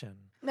fashion.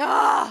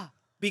 Ah!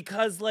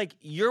 Because, like,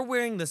 you're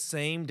wearing the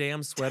same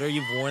damn sweater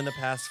you've worn the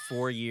past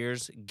 4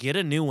 years. Get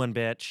a new one,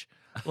 bitch.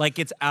 Like,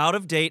 it's out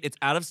of date. It's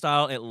out of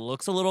style. It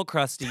looks a little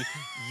crusty.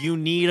 You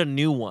need a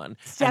new one.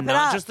 Step and it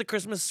not up. just the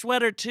Christmas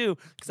sweater, too.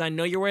 Because I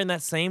know you're wearing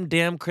that same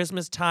damn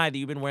Christmas tie that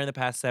you've been wearing the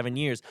past 7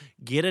 years.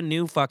 Get a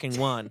new fucking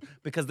one.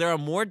 Because there are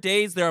more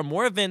days, there are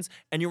more events,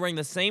 and you're wearing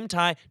the same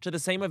tie to the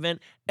same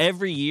event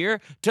every year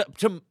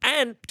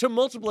to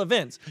multiple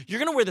events. You're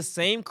going to wear the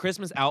same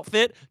Christmas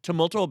outfit to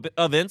multiple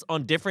events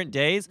on different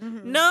days?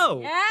 No.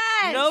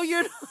 Yes. No,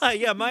 you're not.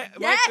 Yeah, my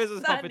Yes,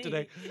 Christmas outfit honey.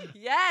 today.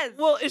 Yes.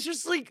 Well, it's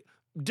just like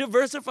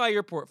diversify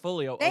your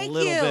portfolio a Thank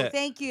little you. bit.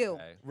 Thank you.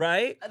 Okay.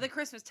 Right? The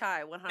Christmas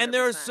tie, 100%. And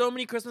there are so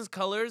many Christmas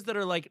colors that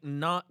are like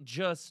not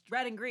just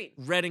red and green.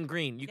 red and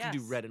green. You can do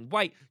Yes. red and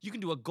white. You can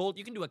do a gold.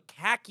 You can do a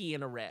khaki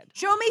and a red.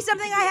 Show me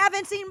something I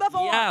haven't seen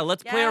before. Yeah,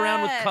 let's play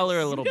around with color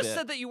a Yes. little You just bit.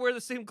 said that you wear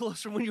the same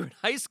clothes from when you were in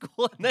high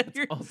school, and then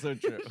you're also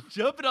true.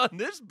 jumping on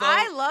this boat.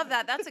 I love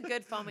that. That's a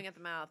good foaming at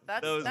the mouth.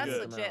 That's That was that's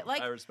good. legit. No,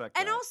 Like, I respect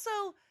and that.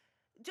 also,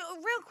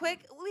 real quick,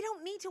 we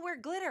don't need to wear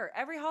glitter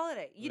every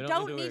holiday. You We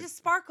don't need to need wear- to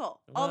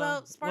sparkle. Well,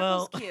 although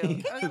sparkle's well. cute. Can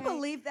you Okay.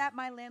 believe that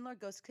my landlord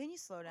goes, "Can you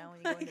slow down when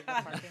you go into the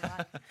God. parking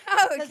lot?"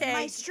 Because Okay.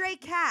 my stray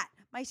cat,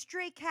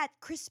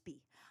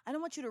 Crispy. I don't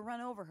want you to run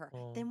over her.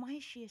 Oh. Then why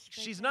is she a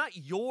stray She's cat? not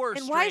your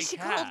And why is stray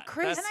she called cat.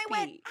 Chris? And I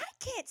went, Crispy.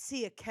 I can't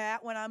see a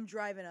cat when I'm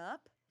driving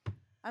up.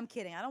 I'm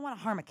kidding. I don't want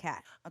to harm a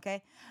cat,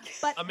 okay?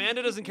 But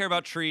Amanda doesn't care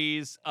about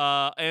trees.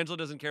 Angela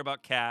doesn't care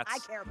about cats. I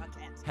care about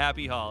cats.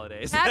 Happy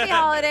holidays. Happy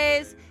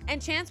holidays.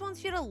 And Chance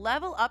wants you to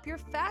level up your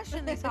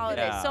fashion these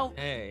holidays. Yeah. So,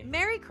 Hey.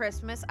 Merry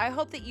Christmas. I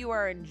hope that you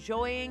are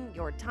enjoying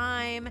your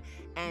time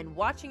and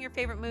watching your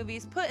favorite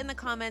movies. Put in the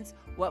comments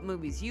what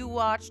movies you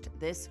watched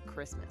this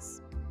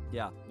Christmas.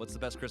 Yeah. What's the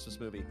best Christmas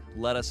movie?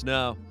 Let us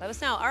know. Let us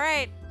know. All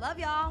right. Love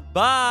y'all.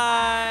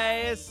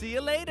 Bye. See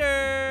you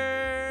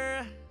later.